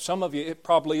like that. Some of you, it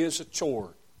probably is a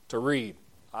chore to read.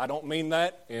 I don't mean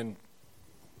that in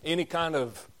any kind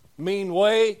of mean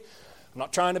way. I'm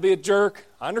not trying to be a jerk.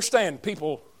 I understand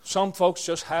some folks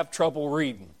just have trouble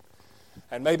reading.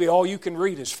 And maybe all you can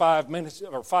read is 5 minutes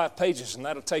or 5 pages, and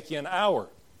that'll take you an hour.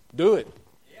 Do it.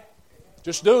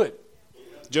 Just do it.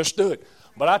 Just do it.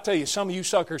 But I tell you, some of you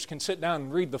suckers can sit down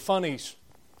and read the funnies,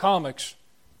 comics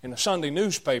in a Sunday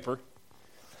newspaper,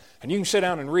 and you can sit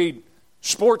down and read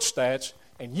sports stats,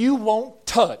 and you won't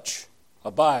touch a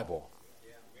Bible.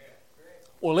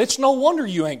 Well, it's no wonder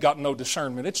you ain't got no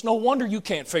discernment. It's no wonder you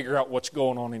can't figure out what's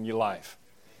going on in your life.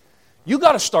 You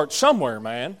got to start somewhere,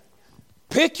 man.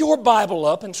 Pick your Bible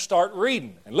up and start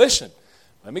reading. And listen,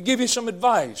 let me give you some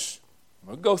advice.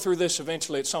 We'll go through this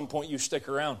eventually at some point. You stick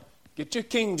around. Get your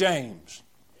King James.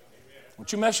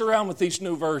 Don't you mess around with these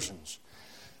new versions.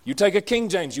 You take a King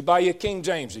James. You buy you a King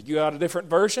James. If you got a different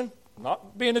version, I'm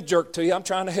not being a jerk to you. I'm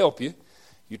trying to help you.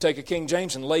 You take a King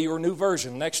James and lay your new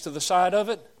version next to the side of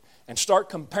it and start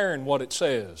comparing what it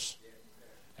says.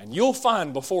 And you'll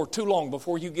find before too long,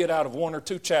 before you get out of 1 or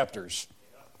 2 chapters,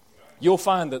 you'll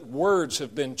find that words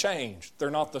have been changed.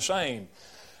 They're not the same.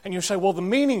 And you say, well, the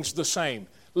meaning's the same.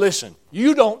 Listen,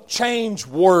 you don't change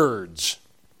words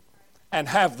and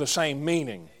have the same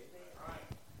meaning.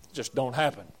 It just don't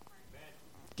happen.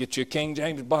 Get you a King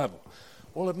James Bible.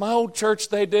 Well, at my old church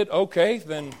they did. Okay,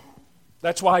 then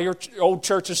that's why your old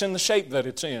church is in the shape that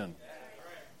it's in.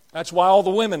 That's why all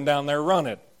the women down there run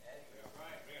it.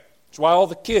 That's why all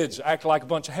the kids act like a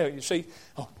bunch of hell. You see,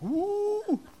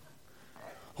 hold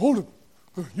it.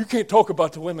 You can't talk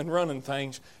about the women running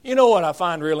things. You know what I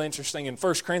find real interesting in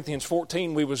 1 Corinthians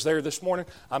 14? We was there this morning.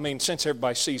 I mean, since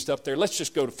everybody's seized up there, let's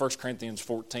just go to 1 Corinthians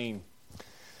 14.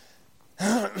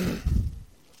 1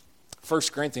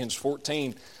 Corinthians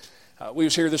 14. We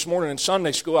was here this morning in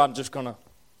Sunday school. I'm just going to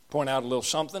point out a little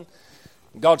something.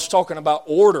 God's talking about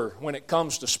order when it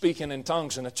comes to speaking in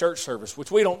tongues in a church service,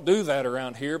 which we don't do that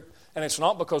around here. And it's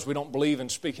not because we don't believe in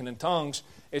speaking in tongues.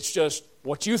 It's just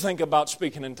what you think about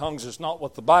speaking in tongues is not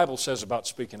what the Bible says about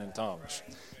speaking in tongues.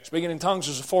 Speaking in tongues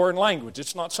is a foreign language.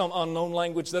 It's not some unknown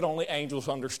language that only angels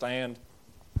understand.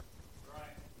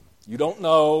 You don't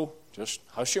know. Just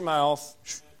hush your mouth.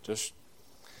 Just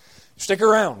stick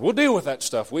around. We'll deal with that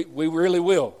stuff. We really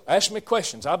will. Ask me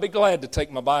questions. I'll be glad to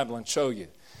take my Bible and show you.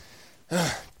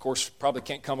 Of course, probably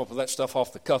can't come up with that stuff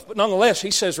off the cuff. But nonetheless,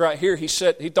 he says right here, he's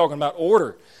talking about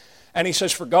order. And he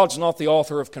says, for God's not the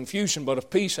author of confusion, but of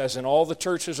peace, as in all the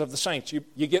churches of the saints.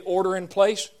 You get order in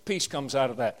place, peace comes out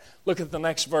of that. Look at the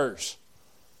next verse.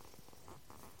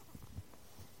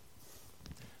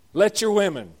 Let your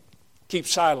women keep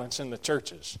silence in the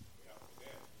churches.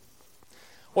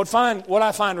 What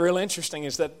I find real interesting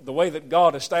is that the way that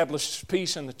God establishes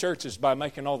peace in the church is by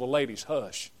making all the ladies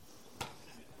hush.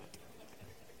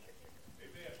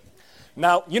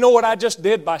 Now, you know what I just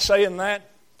did by saying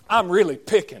that? I'm really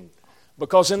picking.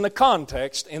 Because in the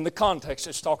context,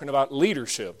 it's talking about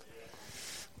leadership.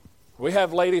 We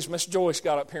have ladies, Miss Joyce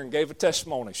got up here and gave a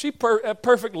testimony. She had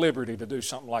perfect liberty to do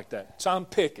something like that. So I'm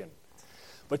picking.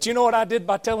 But you know what I did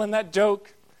by telling that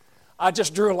joke? I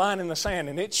just drew a line in the sand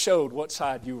and it showed what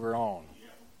side you were on.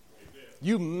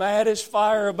 You mad as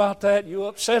fire about that? You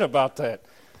upset about that?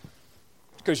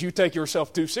 Because you take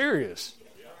yourself too serious.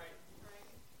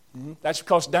 That's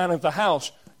because down at the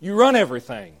house, you run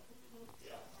everything.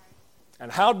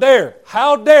 And how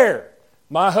dare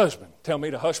my husband tell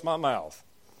me to hush my mouth?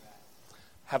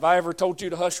 Have I ever told you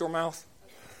to hush your mouth?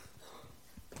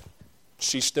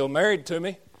 She's still married to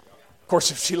me. Of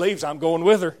course, if she leaves, I'm going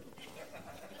with her.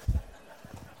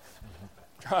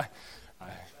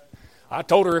 I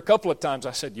told her a couple of times,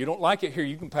 I said, you don't like it here,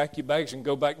 you can pack your bags and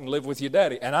go back and live with your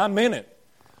daddy. And I meant it.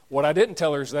 What I didn't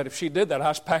tell her is that if she did that, I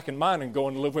was packing mine and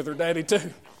going to live with her daddy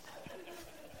too.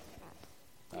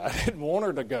 I didn't want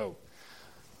her to go.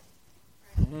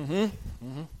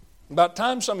 About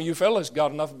time some of you fellas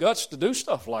got enough guts to do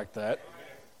stuff like that.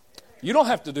 You don't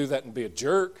have to do that and be a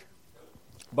jerk.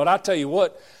 But I tell you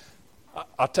what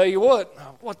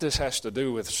this has to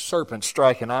do with serpent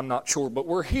striking, I'm not sure. But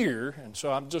we're here, and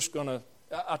so I'm just going to,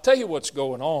 I'll tell you what's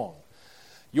going on.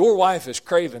 Your wife is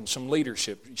craving some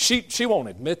leadership. She won't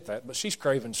admit that, but she's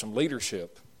craving some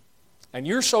leadership. And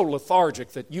you're so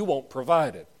lethargic that you won't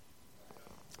provide it.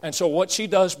 And so what she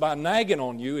does by nagging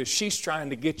on you is she's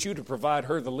trying to get you to provide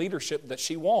her the leadership that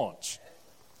she wants.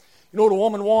 You know what a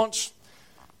woman wants?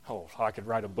 Oh, I could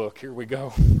write a book. Here we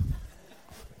go.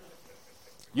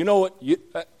 You know what?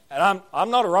 And I'm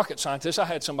not a rocket scientist. I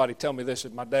had somebody tell me this,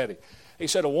 my daddy. He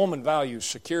said a woman values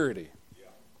security.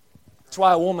 That's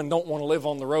why a woman don't want to live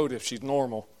on the road if she's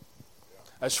normal.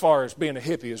 As far as being a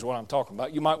hippie is what I'm talking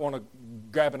about. You might want to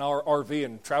grab an RV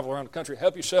and travel around the country.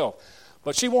 Help yourself.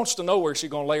 But she wants to know where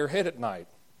she's going to lay her head at night.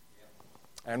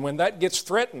 And when that gets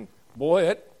threatened, boy,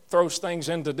 it throws things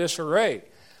into disarray.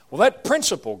 Well, that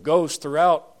principle goes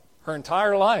throughout her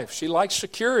entire life. She likes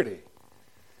security.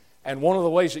 And one of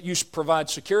the ways that you provide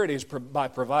security is by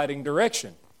providing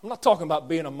direction. I'm not talking about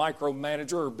being a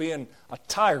micromanager or being a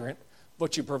tyrant,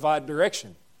 but you provide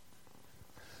direction.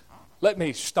 Let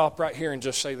me stop right here and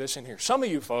just say this in here. Some of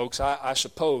you folks, I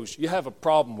suppose, you have a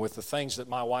problem with the things that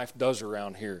my wife does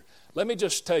around here. Let me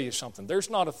just tell you something. There's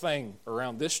not a thing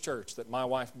around this church that my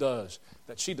wife does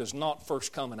that she does not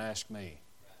first come and ask me.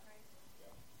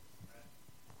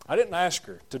 I didn't ask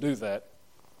her to do that.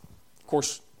 Of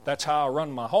course, that's how I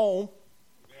run my home.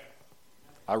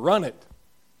 I run it.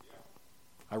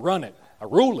 I run it. I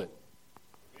rule it.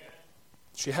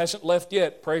 She hasn't left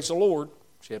yet, praise the Lord.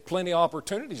 She had plenty of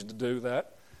opportunities to do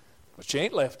that, but she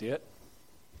ain't left yet.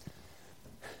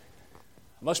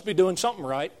 I must be doing something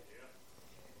right.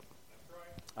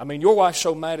 I mean, your wife's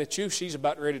so mad at you, she's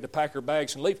about ready to pack her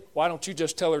bags and leave. Why don't you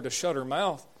just tell her to shut her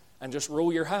mouth and just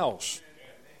rule your house?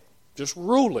 Just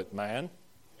rule it, man.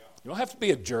 You don't have to be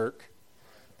a jerk,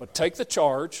 but take the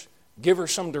charge, give her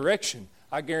some direction.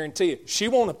 I guarantee you, she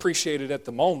won't appreciate it at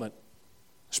the moment,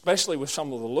 especially with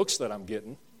some of the looks that I'm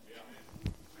getting.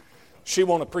 She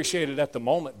won't appreciate it at the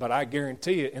moment, but I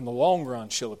guarantee you, in the long run,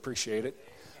 she'll appreciate it.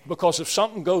 Because if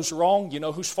something goes wrong, you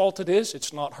know whose fault it is?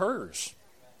 It's not hers.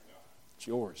 It's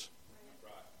yours.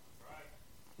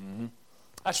 Mm-hmm.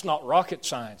 That's not rocket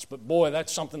science, but boy,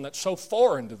 that's something that's so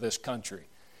foreign to this country.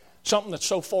 Something that's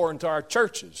so foreign to our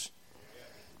churches.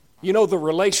 You know, the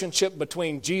relationship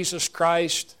between Jesus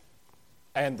Christ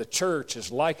and the church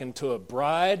is likened to a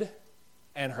bride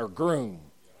and her groom.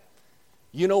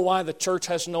 You know why the church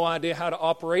has no idea how to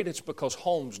operate? It's because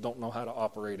homes don't know how to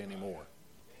operate anymore.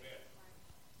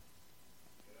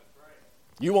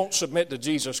 You won't submit to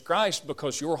Jesus Christ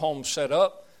because your home's set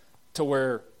up to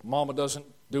where mama doesn't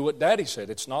do what daddy said.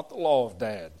 It's not the law of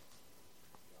dad.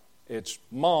 It's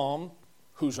mom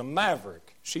who's a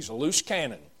maverick. She's a loose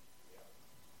cannon.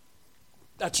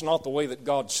 That's not the way that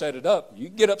God set it up. You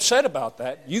can get upset about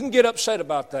that. You can get upset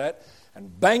about that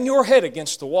and bang your head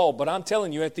against the wall. But I'm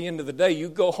telling you, at the end of the day, you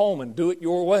go home and do it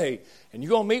your way. And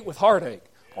you're going to meet with heartache.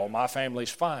 Oh, my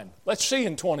family's fine. Let's see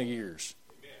in 20 years.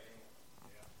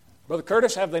 Brother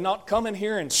Curtis, have they not come in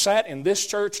here and sat in this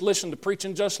church, listened to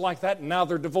preaching just like that, and now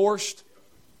they're divorced?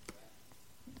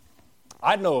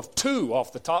 I know of 2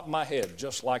 off the top of my head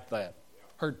just like that.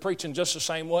 Heard preaching just the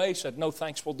same way, said, no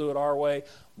thanks, we'll do it our way.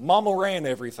 Mama ran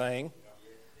everything,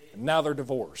 and now they're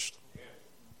divorced.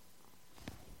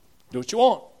 Do what you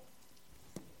want.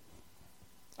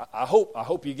 I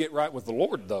hope you get right with the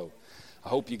Lord, though. I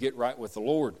hope you get right with the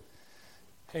Lord.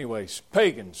 Anyways,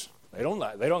 pagans, they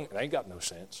ain't got no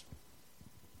sense.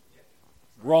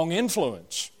 Wrong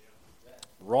influence.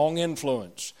 Wrong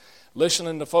influence.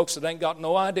 Listening to folks that ain't got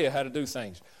no idea how to do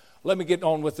things. Let me get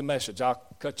on with the message. I'll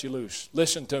cut you loose.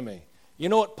 Listen to me. You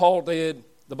know what Paul did?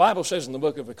 The Bible says in the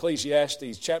book of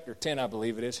Ecclesiastes, chapter 10, I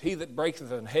believe it is, he that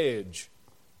breaketh an hedge,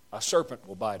 a serpent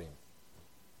will bite him.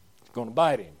 It's going to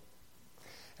bite him.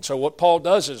 And so what Paul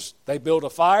does is they build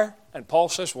a fire, and Paul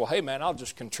says, well, hey, man, I'll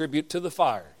just contribute to the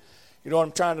fire. You know what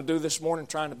I'm trying to do this morning?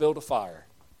 Trying to build a fire.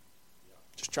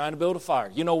 Just trying to build a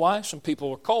fire. You know why? Some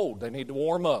people are cold. They need to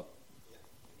warm up.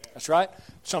 That's right.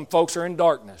 Some folks are in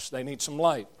darkness. They need some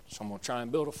light. Some will try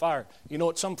and build a fire. You know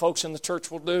what some folks in the church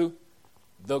will do?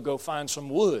 They'll go find some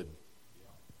wood.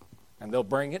 And they'll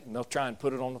bring it and they'll try and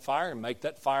put it on the fire and make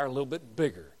that fire a little bit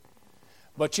bigger.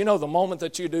 But you know, the moment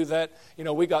that you do that, you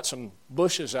know, we got some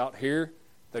bushes out here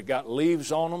that got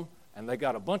leaves on them and they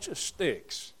got a bunch of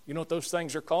sticks. You know what those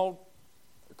things are called?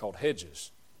 They're called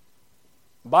hedges.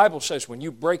 The Bible says when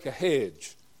you break a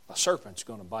hedge, a serpent's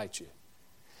going to bite you.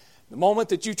 The moment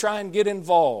that you try and get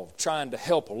involved, trying to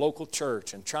help a local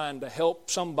church and trying to help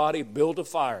somebody build a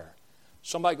fire,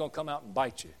 somebody's going to come out and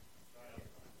bite you.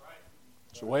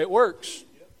 It's the way it works.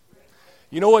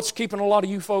 You know what's keeping a lot of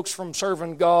you folks from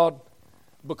serving God?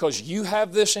 Because you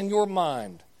have this in your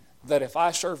mind that if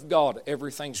I serve God,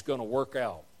 everything's going to work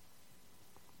out.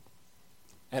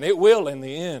 And it will in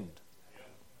the end.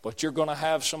 But you're going to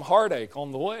have some heartache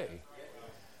on the way.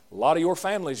 A lot of your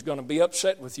family is going to be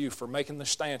upset with you for making the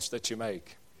stance that you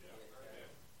make.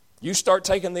 You start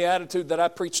taking the attitude that I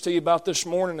preached to you about this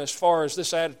morning as far as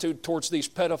this attitude towards these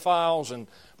pedophiles and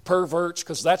perverts,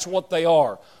 because that's what they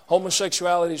are.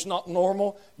 Homosexuality is not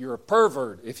normal. You're a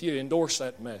pervert if you endorse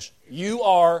that mess. You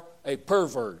are a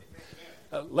pervert.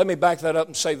 Let me back that up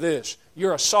and say this.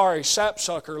 You're a sorry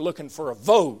sapsucker looking for a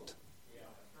vote.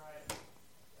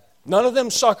 None of them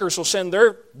suckers will send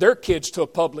their kids to a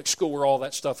public school where all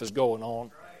that stuff is going on.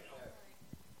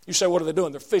 You say, what are they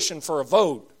doing? They're fishing for a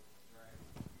vote.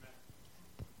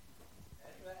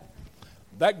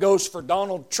 That goes for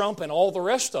Donald Trump and all the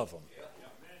rest of them.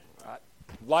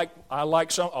 I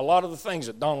like a lot of the things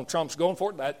that Donald Trump's going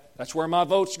for. That's where my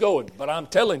vote's going. But I'm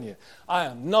telling you, I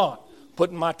am not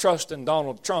putting my trust in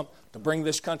Donald Trump to bring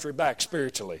this country back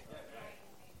spiritually.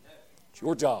 It's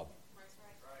your job.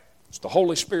 It's the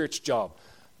Holy Spirit's job.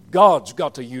 God's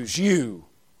got to use you.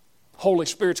 Holy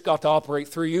Spirit's got to operate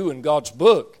through you in God's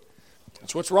book.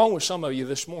 That's what's wrong with some of you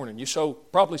this morning. You're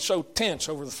probably so tense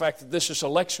over the fact that this is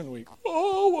election week.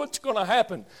 Oh, what's going to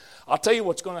happen? I'll tell you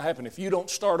what's going to happen. If you don't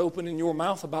start opening your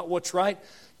mouth about what's right,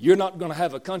 you're not going to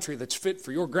have a country that's fit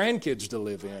for your grandkids to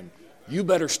live in. You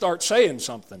better start saying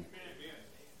something.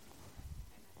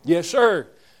 Yes, sir.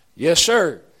 Yes,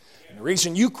 sir. And the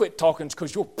reason you quit talking is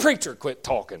because your preacher quit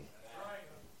talking.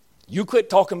 You quit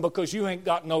talking because you ain't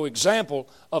got no example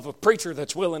of a preacher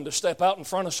that's willing to step out in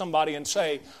front of somebody and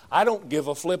say, I don't give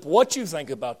a flip what you think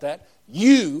about that.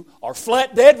 You are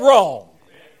flat dead wrong.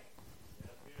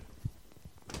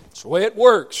 That's the way it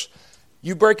works.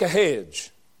 You break a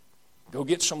hedge, go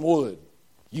get some wood.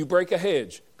 You break a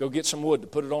hedge, go get some wood to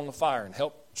put it on the fire and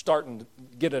help starting to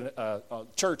get a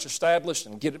church established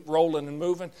and get it rolling and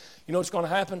moving. You know what's going to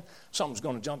happen? Something's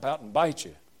going to jump out and bite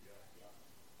you.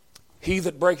 He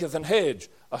that breaketh an hedge,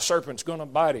 a serpent's going to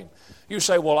bite him. You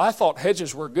say, well, I thought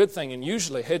hedges were a good thing, and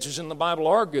usually hedges in the Bible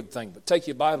are a good thing. But take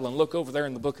your Bible and look over there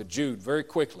in the book of Jude very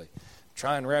quickly.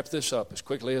 Try and wrap this up as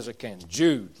quickly as I can.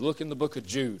 Jude, look in the book of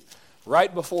Jude,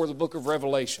 right before the book of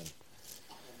Revelation.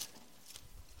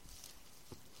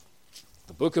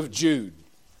 The book of Jude.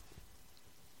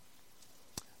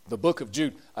 The book of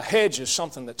Jude. A hedge is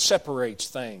something that separates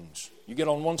things. You get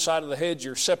on one side of the hedge,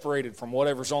 you're separated from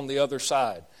whatever's on the other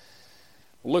side.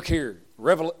 Look here,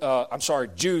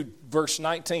 Jude, verse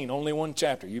 19, only one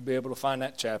chapter. You'll be able to find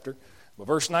that chapter. But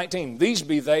verse 19, these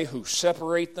be they who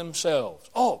separate themselves.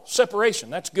 Oh,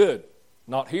 separation, that's good.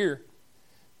 Not here.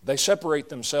 They separate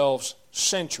themselves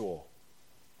sensual,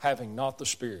 having not the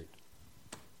Spirit.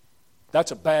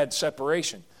 That's a bad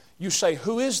separation. You say,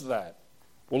 who is that?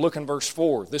 Well, look in verse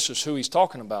 4. This is who he's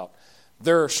talking about.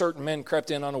 There are certain men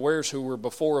crept in unawares who were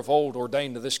before of old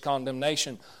ordained to this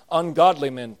condemnation,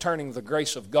 ungodly men turning the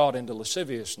grace of God into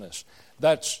lasciviousness.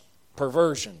 That's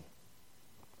perversion.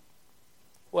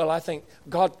 Well, I think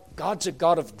God's a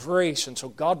God of grace, and so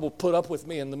God will put up with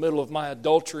me in the middle of my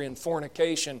adultery and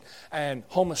fornication and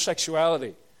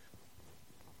homosexuality.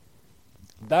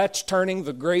 That's turning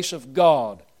the grace of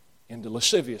God into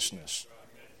lasciviousness.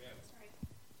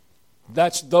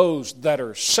 That's those that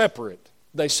are separate.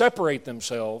 They separate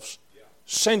themselves,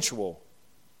 sensual,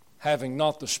 having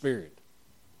not the Spirit.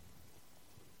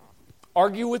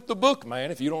 Argue with the book,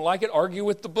 man. If you don't like it, argue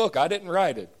with the book. I didn't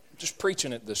write it. I'm just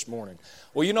preaching it this morning.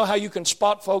 Well, you know how you can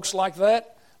spot folks like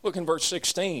that? Look in verse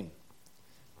 16.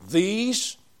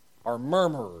 These are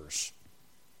murmurers,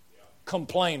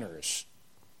 complainers.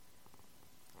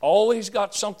 Always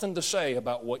got something to say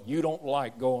about what you don't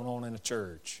like going on in a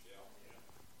church.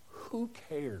 Who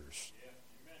cares?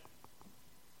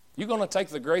 You're going to take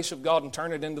the grace of God and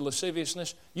turn it into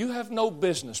lasciviousness? You have no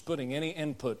business putting any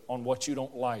input on what you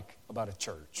don't like about a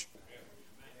church.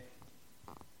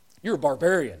 You're a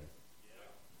barbarian.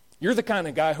 You're the kind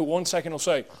of guy who 1 second will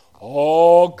say,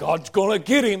 oh, God's going to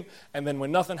get him. And then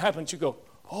when nothing happens, you go,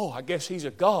 oh, I guess he's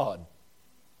a God.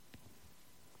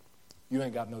 You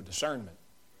ain't got no discernment.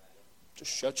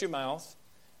 Just shut your mouth.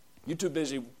 You're too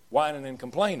busy whining and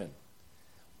complaining.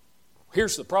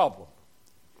 Here's the problem.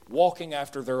 Walking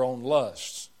after their own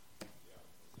lusts.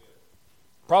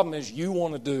 Problem is you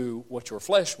want to do what your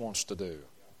flesh wants to do.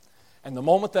 And the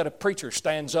moment that a preacher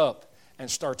stands up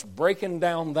and starts breaking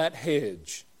down that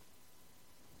hedge,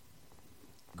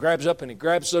 grabs up and he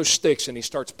grabs those sticks and he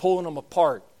starts pulling them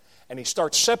apart and he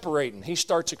starts separating, he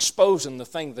starts exposing the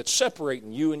thing that's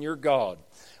separating you and your God.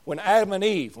 When Adam and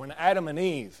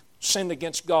Eve sinned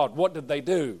against God, what did they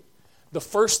do? The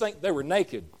first thing, they were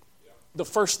naked. The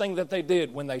first thing that they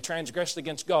did when they transgressed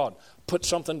against God, put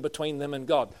something between them and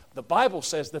God. The Bible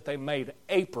says that they made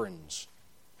aprons.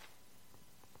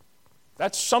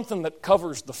 That's something that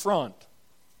covers the front.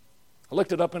 I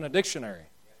looked it up in a dictionary.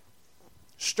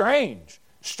 Strange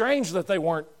that they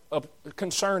weren't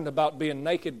concerned about being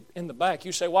naked in the back.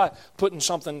 You say, why? Putting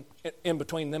something in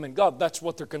between them and God. That's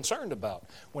what they're concerned about.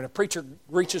 When a preacher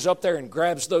reaches up there and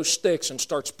grabs those sticks and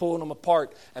starts pulling them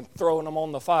apart and throwing them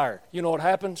on the fire, you know what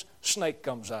happens? Snake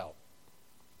comes out.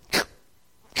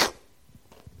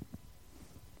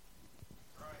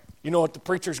 You know what the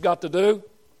preacher's got to do?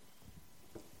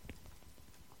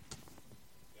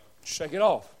 Shake it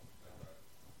off.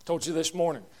 Told you this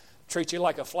morning. Treat you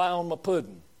like a fly on my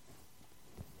pudding.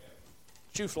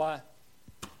 You fly.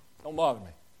 Don't bother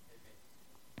me.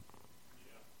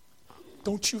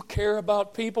 Don't you care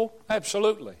about people?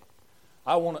 Absolutely.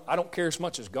 I don't care as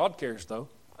much as God cares, though.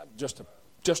 I'm just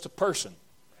a person.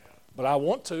 But I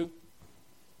want to.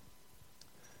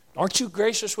 Aren't you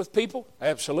gracious with people?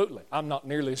 Absolutely. I'm not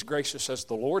nearly as gracious as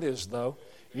the Lord is, though.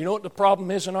 You know what the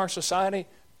problem is in our society?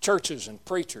 Churches and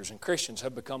preachers and Christians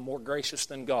have become more gracious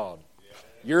than God.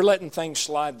 You're letting things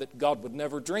slide that God would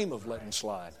never dream of letting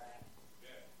slide.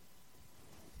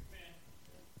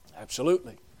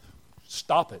 Absolutely.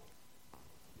 Stop it.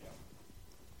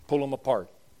 Pull them apart.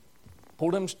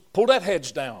 Pull that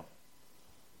hedge down.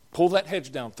 Pull that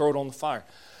hedge down. Throw it on the fire.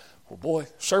 Well, boy,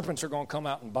 serpents are going to come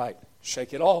out and bite.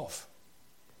 Shake it off.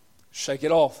 Shake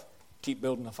it off. Keep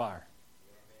building the fire.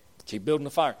 Keep building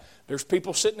the fire. There's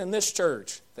people sitting in this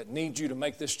church that need you to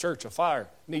make this church a fire.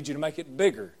 Need you to make it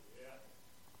bigger.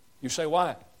 You say,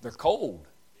 why? They're cold.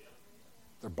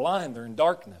 They're blind. They're in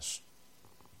darkness.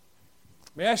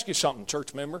 Let me ask you something,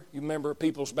 church member. You member of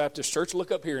People's Baptist Church?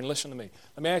 Look up here and listen to me.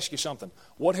 Let me ask you something.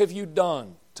 What have you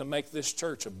done to make this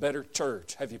church a better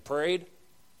church? Have you prayed?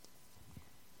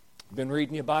 Been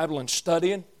reading your Bible and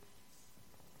studying?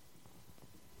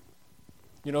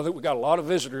 You know that we got a lot of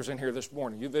visitors in here this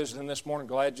morning. You visiting this morning,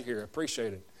 glad you're here. I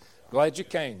appreciate it. Glad you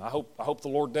came. I hope the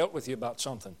Lord dealt with you about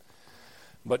something.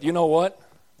 But you know what?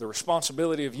 The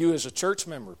responsibility of you as a church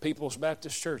member, People's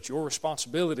Baptist Church, your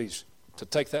responsibility is to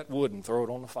take that wood and throw it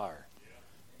on the fire.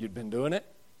 You've been doing it.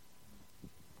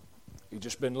 You've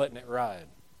just been letting it ride.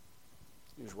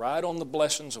 You just ride on the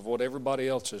blessings of what everybody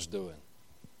else is doing.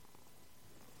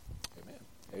 Amen.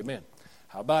 Amen.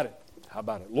 How about it? How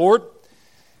about it? Lord,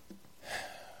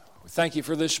 we thank you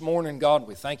for this morning, God.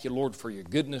 We thank you, Lord, for your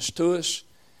goodness to us.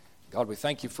 God, we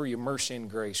thank you for your mercy and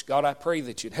grace. God, I pray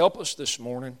that you'd help us this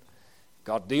morning.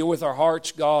 God, deal with our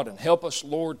hearts, God, and help us,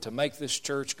 Lord, to make this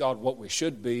church, God, what we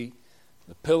should be,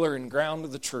 the pillar and ground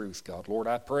of the truth, God. Lord,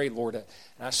 I pray, Lord, and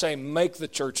I say make the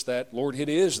church that. Lord, it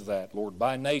is that, Lord,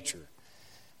 by nature.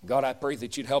 God, I pray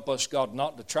that you'd help us, God,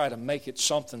 not to try to make it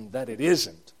something that it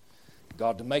isn't.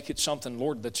 God, to make it something,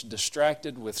 Lord, that's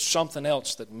distracted with something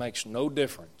else that makes no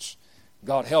difference.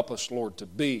 God, help us, Lord, to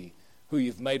be who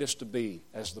you've made us to be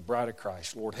as the bride of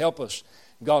Christ. Lord, help us,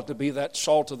 God, to be that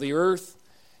salt of the earth.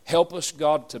 Help us,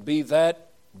 God, to be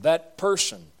that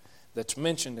person that's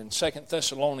mentioned in 2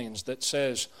 Thessalonians that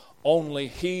says, only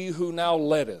he who now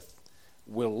letteth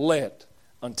will let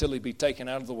until he be taken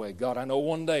out of the way. God, I know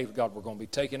one day, God, we're going to be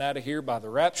taken out of here by the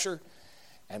rapture,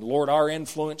 and Lord, our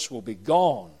influence will be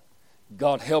gone.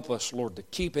 God, help us, Lord, to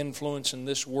keep influencing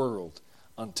this world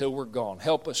until we're gone.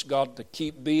 Help us, God, to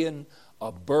keep being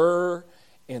a burr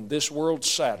in this world's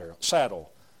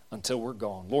saddle until we're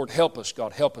gone. Lord, help us,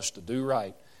 God, help us to do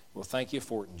right. Well, thank you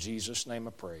for it. In Jesus' name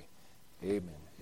I pray. Amen.